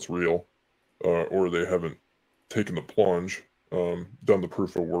themselves what's real. Or they haven't taken the plunge, done the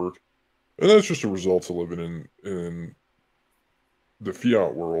proof of work. And that's just a result of living in the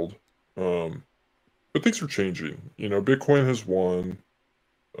fiat world. But things are changing. Bitcoin has won.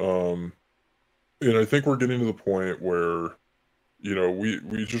 And I think we're getting to the point where,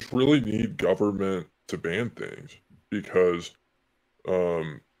 we just really need government to ban things, because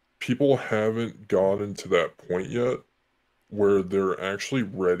people haven't gotten to that point yet where they're actually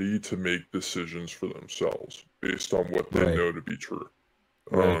ready to make decisions for themselves based on what they know to be true.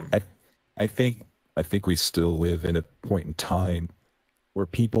 Right. I think we still live in a point in time where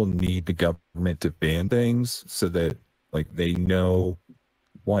people need the government to ban things so that, like, they know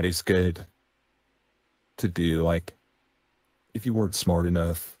what is good to do. Like, if you weren't smart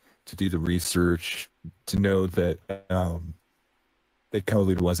enough to do the research to know that that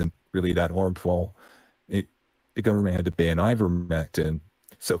COVID wasn't really that harmful, the government had to ban ivermectin,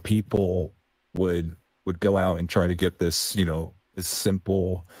 so people would go out and try to get this, this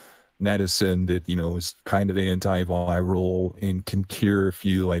simple medicine that, is kind of antiviral and can cure a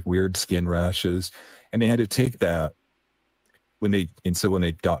few like weird skin rashes. And they had to take that when they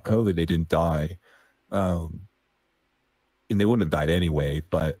got COVID, they didn't die. And they wouldn't have died anyway,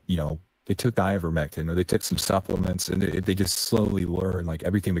 but, they took ivermectin or they took some supplements, and they just slowly learn, like,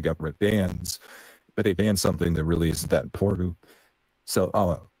 everything the government bans, but they ban something that really isn't that important. So,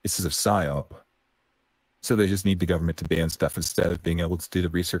 this is a psyop. So they just need the government to ban stuff instead of being able to do the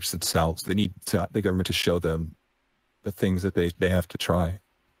research themselves. They need the government to show them the things that they have to try.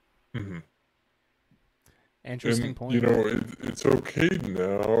 Mm-hmm. Interesting point. It's okay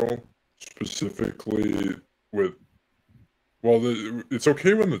now, specifically with, it's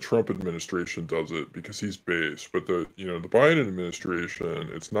okay when the Trump administration does it because he's based, but the Biden administration,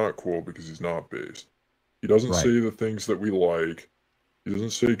 it's not cool because he's not based. He doesn't say the things that we like. He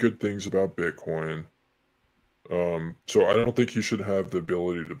doesn't say good things about Bitcoin. So I don't think he should have the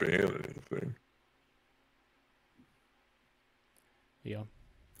ability to ban anything. Yeah.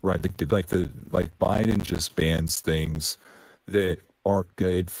 Right. Like Biden just bans things that aren't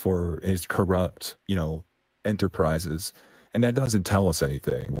good for his corrupt, enterprises. And that doesn't tell us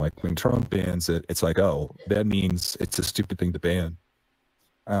anything. Like, when Trump bans it, it's like, oh, that means it's a stupid thing to ban.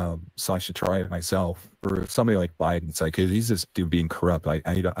 So I should try it myself. Or if somebody like Biden, it's like, hey, he's just being corrupt. I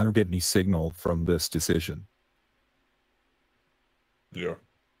don't get any signal from this decision. Yeah.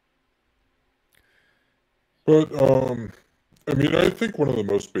 But I mean, I think one of the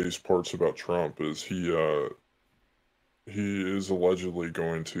most base parts about Trump is he is allegedly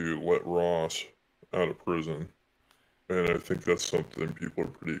going to let Ross out of prison, and I think that's something people are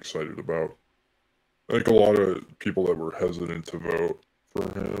pretty excited about. I think a lot of people that were hesitant to vote for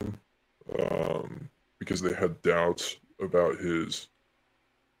him because they had doubts about his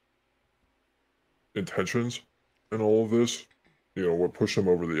intentions in all of this. You know, what pushed him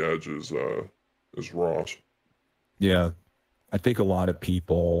over the edge is Ross. Yeah, I think a lot of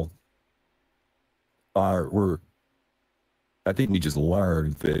people I think we just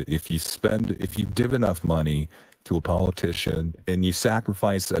learned that if you give enough money to a politician and you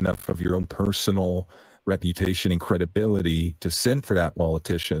sacrifice enough of your own personal reputation and credibility to send for that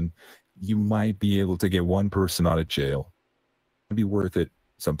politician, you might be able to get one person out of jail. It'd be worth it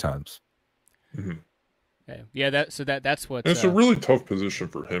sometimes. Mm-hmm. Okay. Yeah, that's what. And it's a really tough position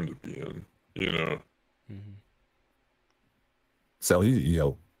for him to be in, you know. Mm-hmm. So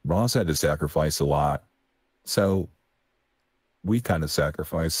Ross had to sacrifice a lot. So we kind of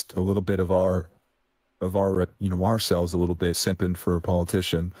sacrificed a little bit of ourselves a little bit, simping for a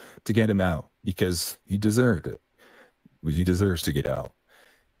politician to get him out because he deserved it. He deserves to get out.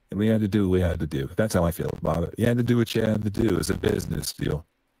 And we had to do what we had to do. That's how I feel about it. You had to do what you had to do. It's a business deal.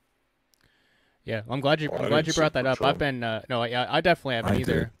 Yeah, I'm glad you brought that up. I've been no, I definitely haven't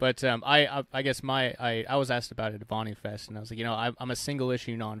either. But I guess I was asked about it at Vonu Fest, and I was like, I'm a single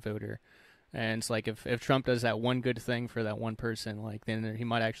issue non-voter, and it's like if Trump does that one good thing for that one person, like then he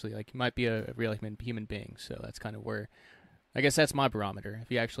might actually he might be a real human being. So that's kind of where I guess that's my barometer. If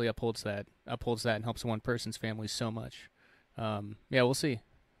he actually upholds that and helps one person's family so much, yeah, we'll see.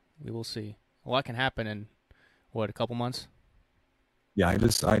 We will see. A lot can happen in a couple months. Yeah, I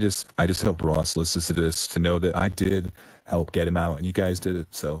just hope Ross listens to this to know that I did help get him out, and you guys did it.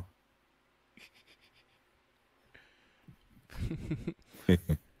 So,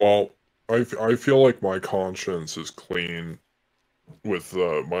 well, I feel like my conscience is clean with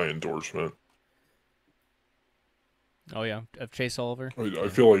my endorsement. Oh yeah, of Chase Oliver. I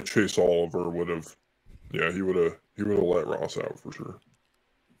feel like Chase Oliver would have, he would have let Ross out for sure.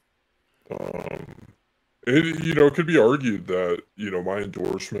 It could be argued that my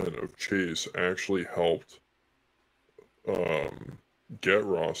endorsement of Chase actually helped get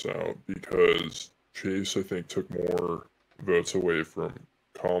Ross out because Chase, I think, took more votes away from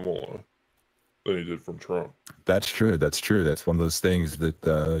Kamala than he did from Trump. That's true. That's one of those things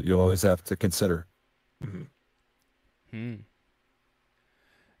that you always have to consider. Mm-hmm.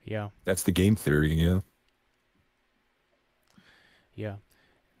 Yeah. That's the game theory, Yeah.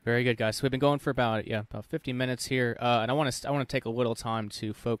 Very good, guys. So we've been going for about 50 minutes here, and I want to take a little time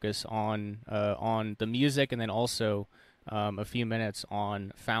to focus on the music, and then also a few minutes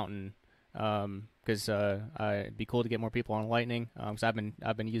on Fountain, because it'd be cool to get more people on Lightning. Because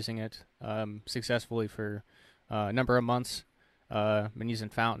I've been using it successfully for a number of months. Been using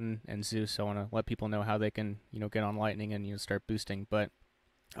Fountain and Zeus. So I want to let people know how they can get on Lightning and start boosting. But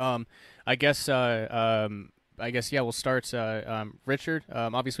I guess we'll start. Richard,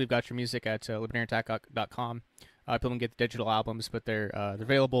 obviously we've got your music at libertarianattack.com. People can get the digital albums, but they're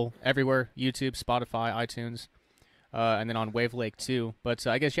available everywhere: YouTube, Spotify, iTunes, and then on Wavelake too. But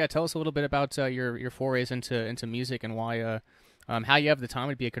I guess tell us a little bit about your forays into music and why how you have the time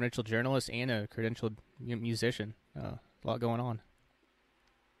to be a credentialed journalist and a credentialed musician. A lot going on.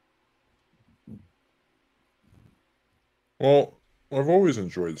 Well, I've always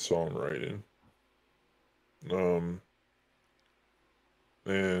enjoyed songwriting.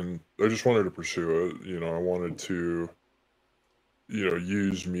 And I just wanted to pursue it. I wanted to,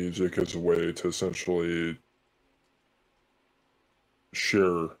 use music as a way to essentially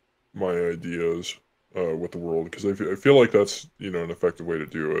share my ideas with the world, because I feel like that's, an effective way to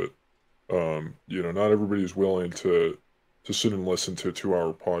do it. Not everybody's willing to sit and listen to a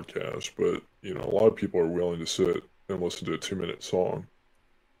 2-hour podcast, but, a lot of people are willing to sit and listen to a 2-minute song.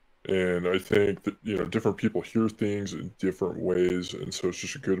 And I think that, different people hear things in different ways, and so it's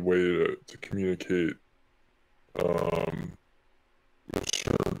just a good way to communicate with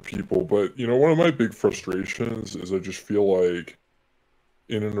certain people. But, one of my big frustrations is I just feel like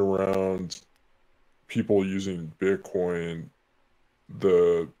in and around people using Bitcoin,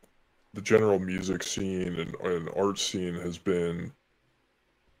 the general music scene and art scene has been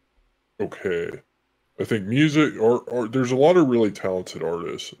okay. I think music, or there's a lot of really talented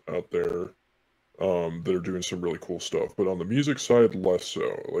artists out there that are doing some really cool stuff, but on the music side, less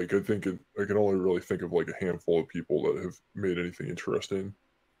so. Like, I can only really think of like a handful of people that have made anything interesting.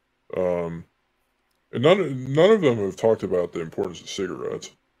 And none of them have talked about the importance of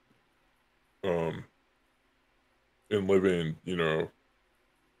cigarettes. and living, you know,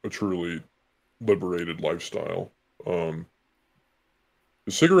 a truly liberated lifestyle. The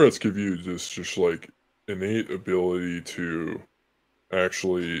cigarettes give you this just like innate ability to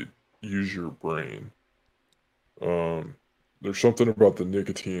actually use your brain. There's something about the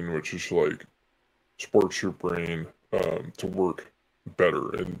nicotine which is like sparks your brain to work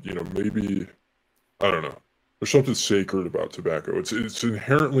better, and you know, maybe, I don't know, there's something sacred about tobacco. It's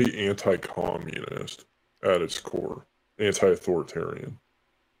inherently anti-communist at its core, anti-authoritarian.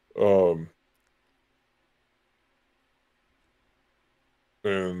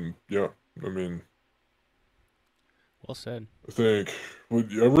 And yeah, I mean, Well said. I think I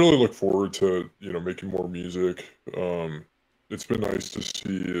really look forward to, you know, making more music. It's been nice to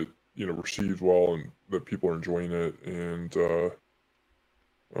see it, you know, received well and that people are enjoying it. And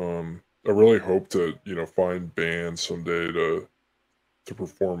I really hope to, you know, find bands someday to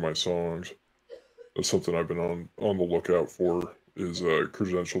perform my songs. That's something I've been on the lookout for, is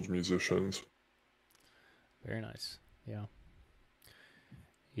credentialed musicians. Very nice. Yeah.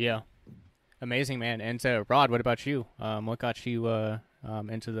 Yeah. Amazing, man. And Rod, what about you? What got you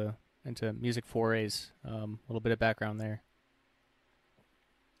into music forays? A little bit of background there.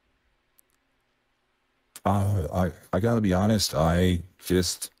 I gotta be honest. I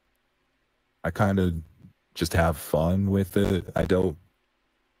kind of just have fun with it. I don't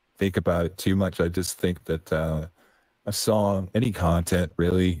think about it too much. I just think that a song, any content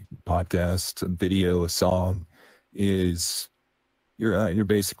really, podcast, a video, a song, is you're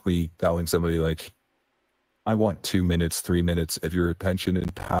basically telling somebody like, I want 2 minutes, 3 minutes of your attention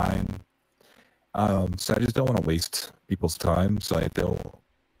and time. So I just don't want to waste people's time. So I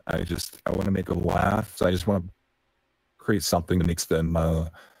want to make them laugh. So I just want to create something that makes them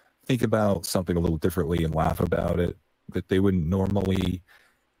think about something a little differently and laugh about it that they wouldn't normally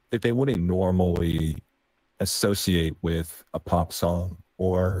associate with a pop song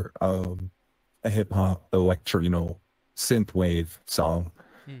or a hip hop, synth wave song.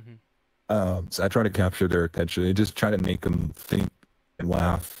 Mm-hmm. So I try to capture their attention and just try to make them think and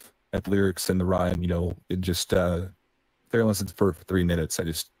laugh at lyrics and the rhyme. You know, and just if they're listening for 3 minutes, I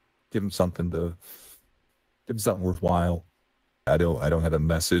just give them something worthwhile. I don't have a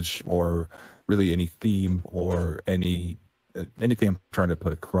message or really any theme or anything I'm trying to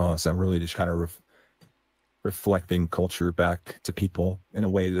put across. I'm really just kind of reflecting culture back to people in a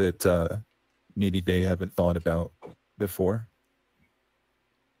way that maybe they haven't thought about before.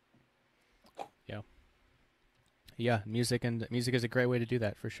 Yeah, music is a great way to do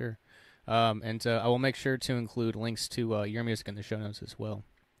that for sure. And I will make sure to include links to your music in the show notes as well,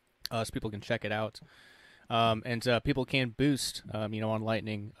 so people can check it out. And people can boost, on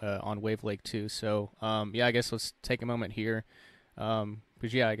Lightning on Wave Lake too. So yeah, I guess let's take a moment here.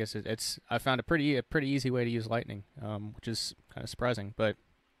 Because yeah, I guess I found a pretty easy way to use Lightning, which is kind of surprising. But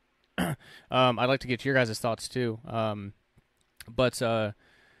I'd like to get your guys' thoughts too.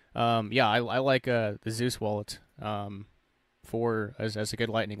 Yeah, I like the Zeus wallet as a good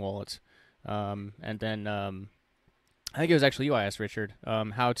Lightning wallet. And then I think it was actually you I asked, Richard,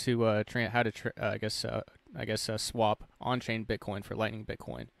 how to swap on-chain Bitcoin for Lightning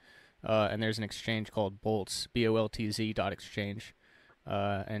Bitcoin. And there's an exchange called Boltz, BOLTZ.exchange.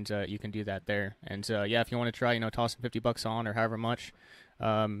 And you can do that there. And yeah, if you want to try, tossing $50 on or however much,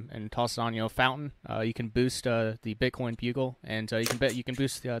 and toss it on, Fountain, you can boost the Bitcoin Bugle, and you can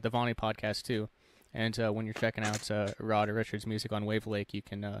boost the Vonu Podcast too. And when you're checking out Rod or Richard's music on Wave Lake, you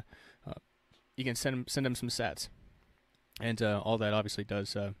can send them some sats, and all that obviously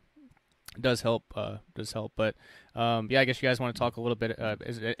does help. But yeah, I guess you guys want to talk a little bit.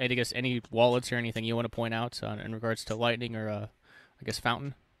 I guess any wallets or anything you want to point out in regards to Lightning or I guess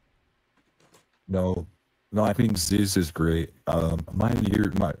Fountain. No, I think Ziz is great. My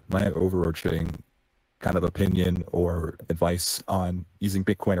overarching kind of opinion or advice on using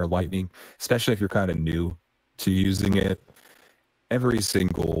Bitcoin or Lightning, especially if you're kind of new to using it, every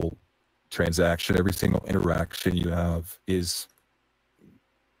single transaction, every single interaction you have is,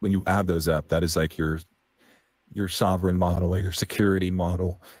 when you add those up, that is like your sovereign model or your security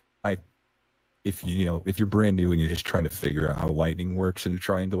model. If you're brand new and you're just trying to figure out how Lightning works and you're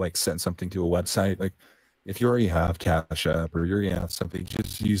trying to like send something to a website, like if you already have Cash App or you already have something,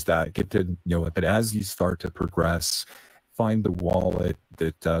 just use that. Get to but as you start to progress, find the wallet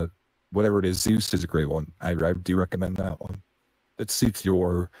that whatever it is. Zeus is a great one. I do recommend that one. That suits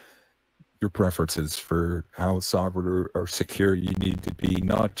your preferences for how sovereign or secure you need to be,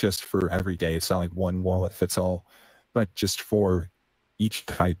 not just for every day. It's not like one wallet fits all, but just for each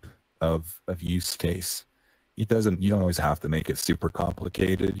type of use case. You don't always have to make it super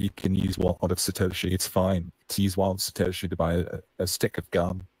complicated. You can use Wallet of Satoshi. It's fine to use Wallet of Satoshi to buy a stick of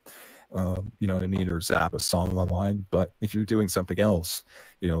gum. You know what I mean, or zap a song online. But if you're doing something else,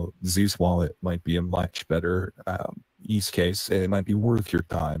 you know, Zeus Wallet might be a much better use case, and it might be worth your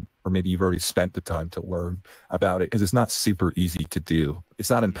time, or maybe you've already spent the time to learn about it, because it's not super easy to do.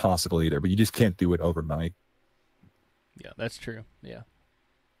 It's not impossible either, but you just can't do it overnight. Yeah, that's true. Yeah.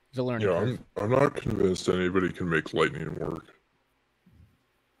 There's a learning Yeah, curve. I'm not convinced anybody can make Lightning work.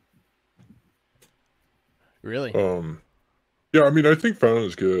 Really? Yeah, I mean, I think Fountain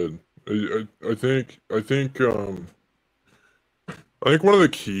is good. I think one of the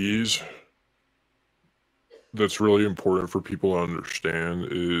keys that's really important for people to understand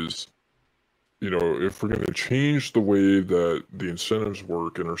is, you know, if we're going to change the way that the incentives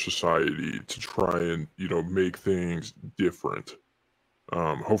work in our society to try and, you know, make things different,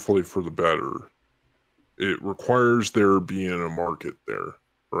 hopefully for the better, it requires there being a market there,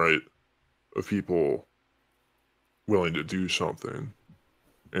 right, of people willing to do something.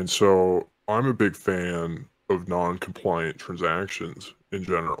 And so I'm a big fan of non-compliant transactions in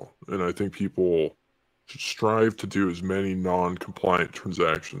general. And I think people should strive to do as many non-compliant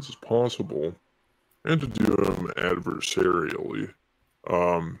transactions as possible and to do them adversarially.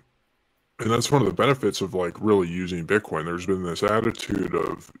 And that's one of the benefits of like really using Bitcoin. There's been this attitude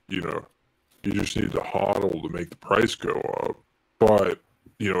of, you know, you just need to hodl to make the price go up. But,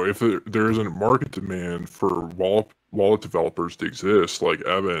 you know, if there isn't market demand for wallet developers to exist, like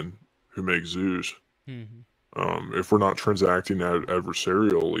Evan, who makes Zeus, if we're not transacting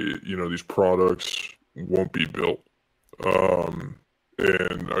adversarially, you know, these products won't be built. And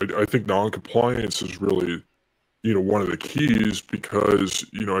I think non-compliance is really, you know, one of the keys, because,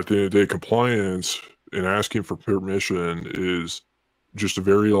 you know, at the end of the day, compliance and asking for permission is just a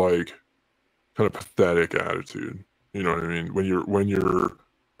very like kind of pathetic attitude. You know what I mean? When you're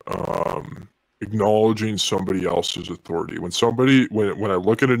acknowledging somebody else's authority. When I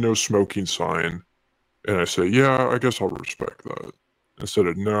look at a no smoking sign and I say, yeah, I guess I'll respect that, instead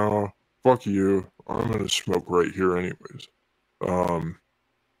of, no, fuck you, I'm gonna smoke right here anyways,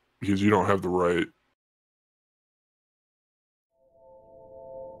 because you don't have the right.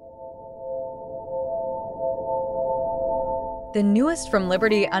 The newest from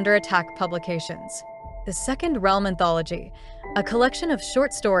Liberty Under Attack Publications, The Second Realm Anthology, a collection of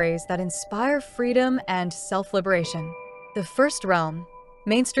short stories that inspire freedom and self-liberation. The First Realm,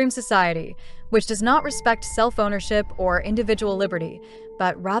 mainstream society, which does not respect self-ownership or individual liberty,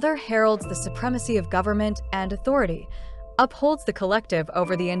 but rather heralds the supremacy of government and authority, upholds the collective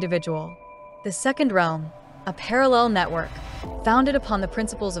over the individual. The Second Realm, a parallel network, founded upon the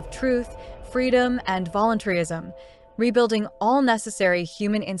principles of truth, freedom, and voluntarism, rebuilding all necessary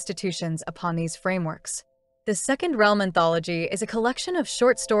human institutions upon these frameworks. The Second Realm Anthology is a collection of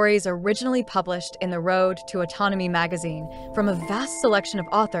short stories originally published in The Road to Autonomy magazine from a vast selection of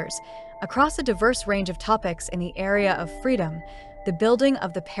authors across a diverse range of topics in the area of freedom, the building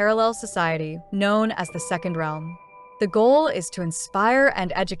of the parallel society known as the Second Realm. The goal is to inspire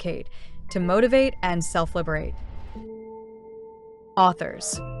and educate, to motivate and self-liberate.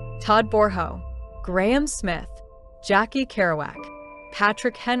 Authors: Todd Borho, Graham Smith, Jackie Kerouac,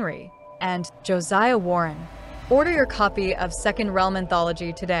 Patrick Henry, and Josiah Warren. Order your copy of Second Realm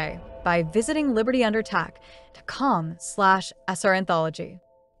Anthology today by visiting libertyundertack.com/sranthology.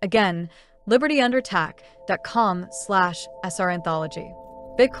 Again, libertyundertack.com/sranthology.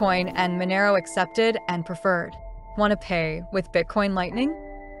 Bitcoin and Monero accepted and preferred. Want to pay with Bitcoin Lightning?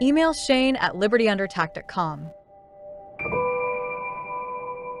 Email Shane at libertyundertack.com.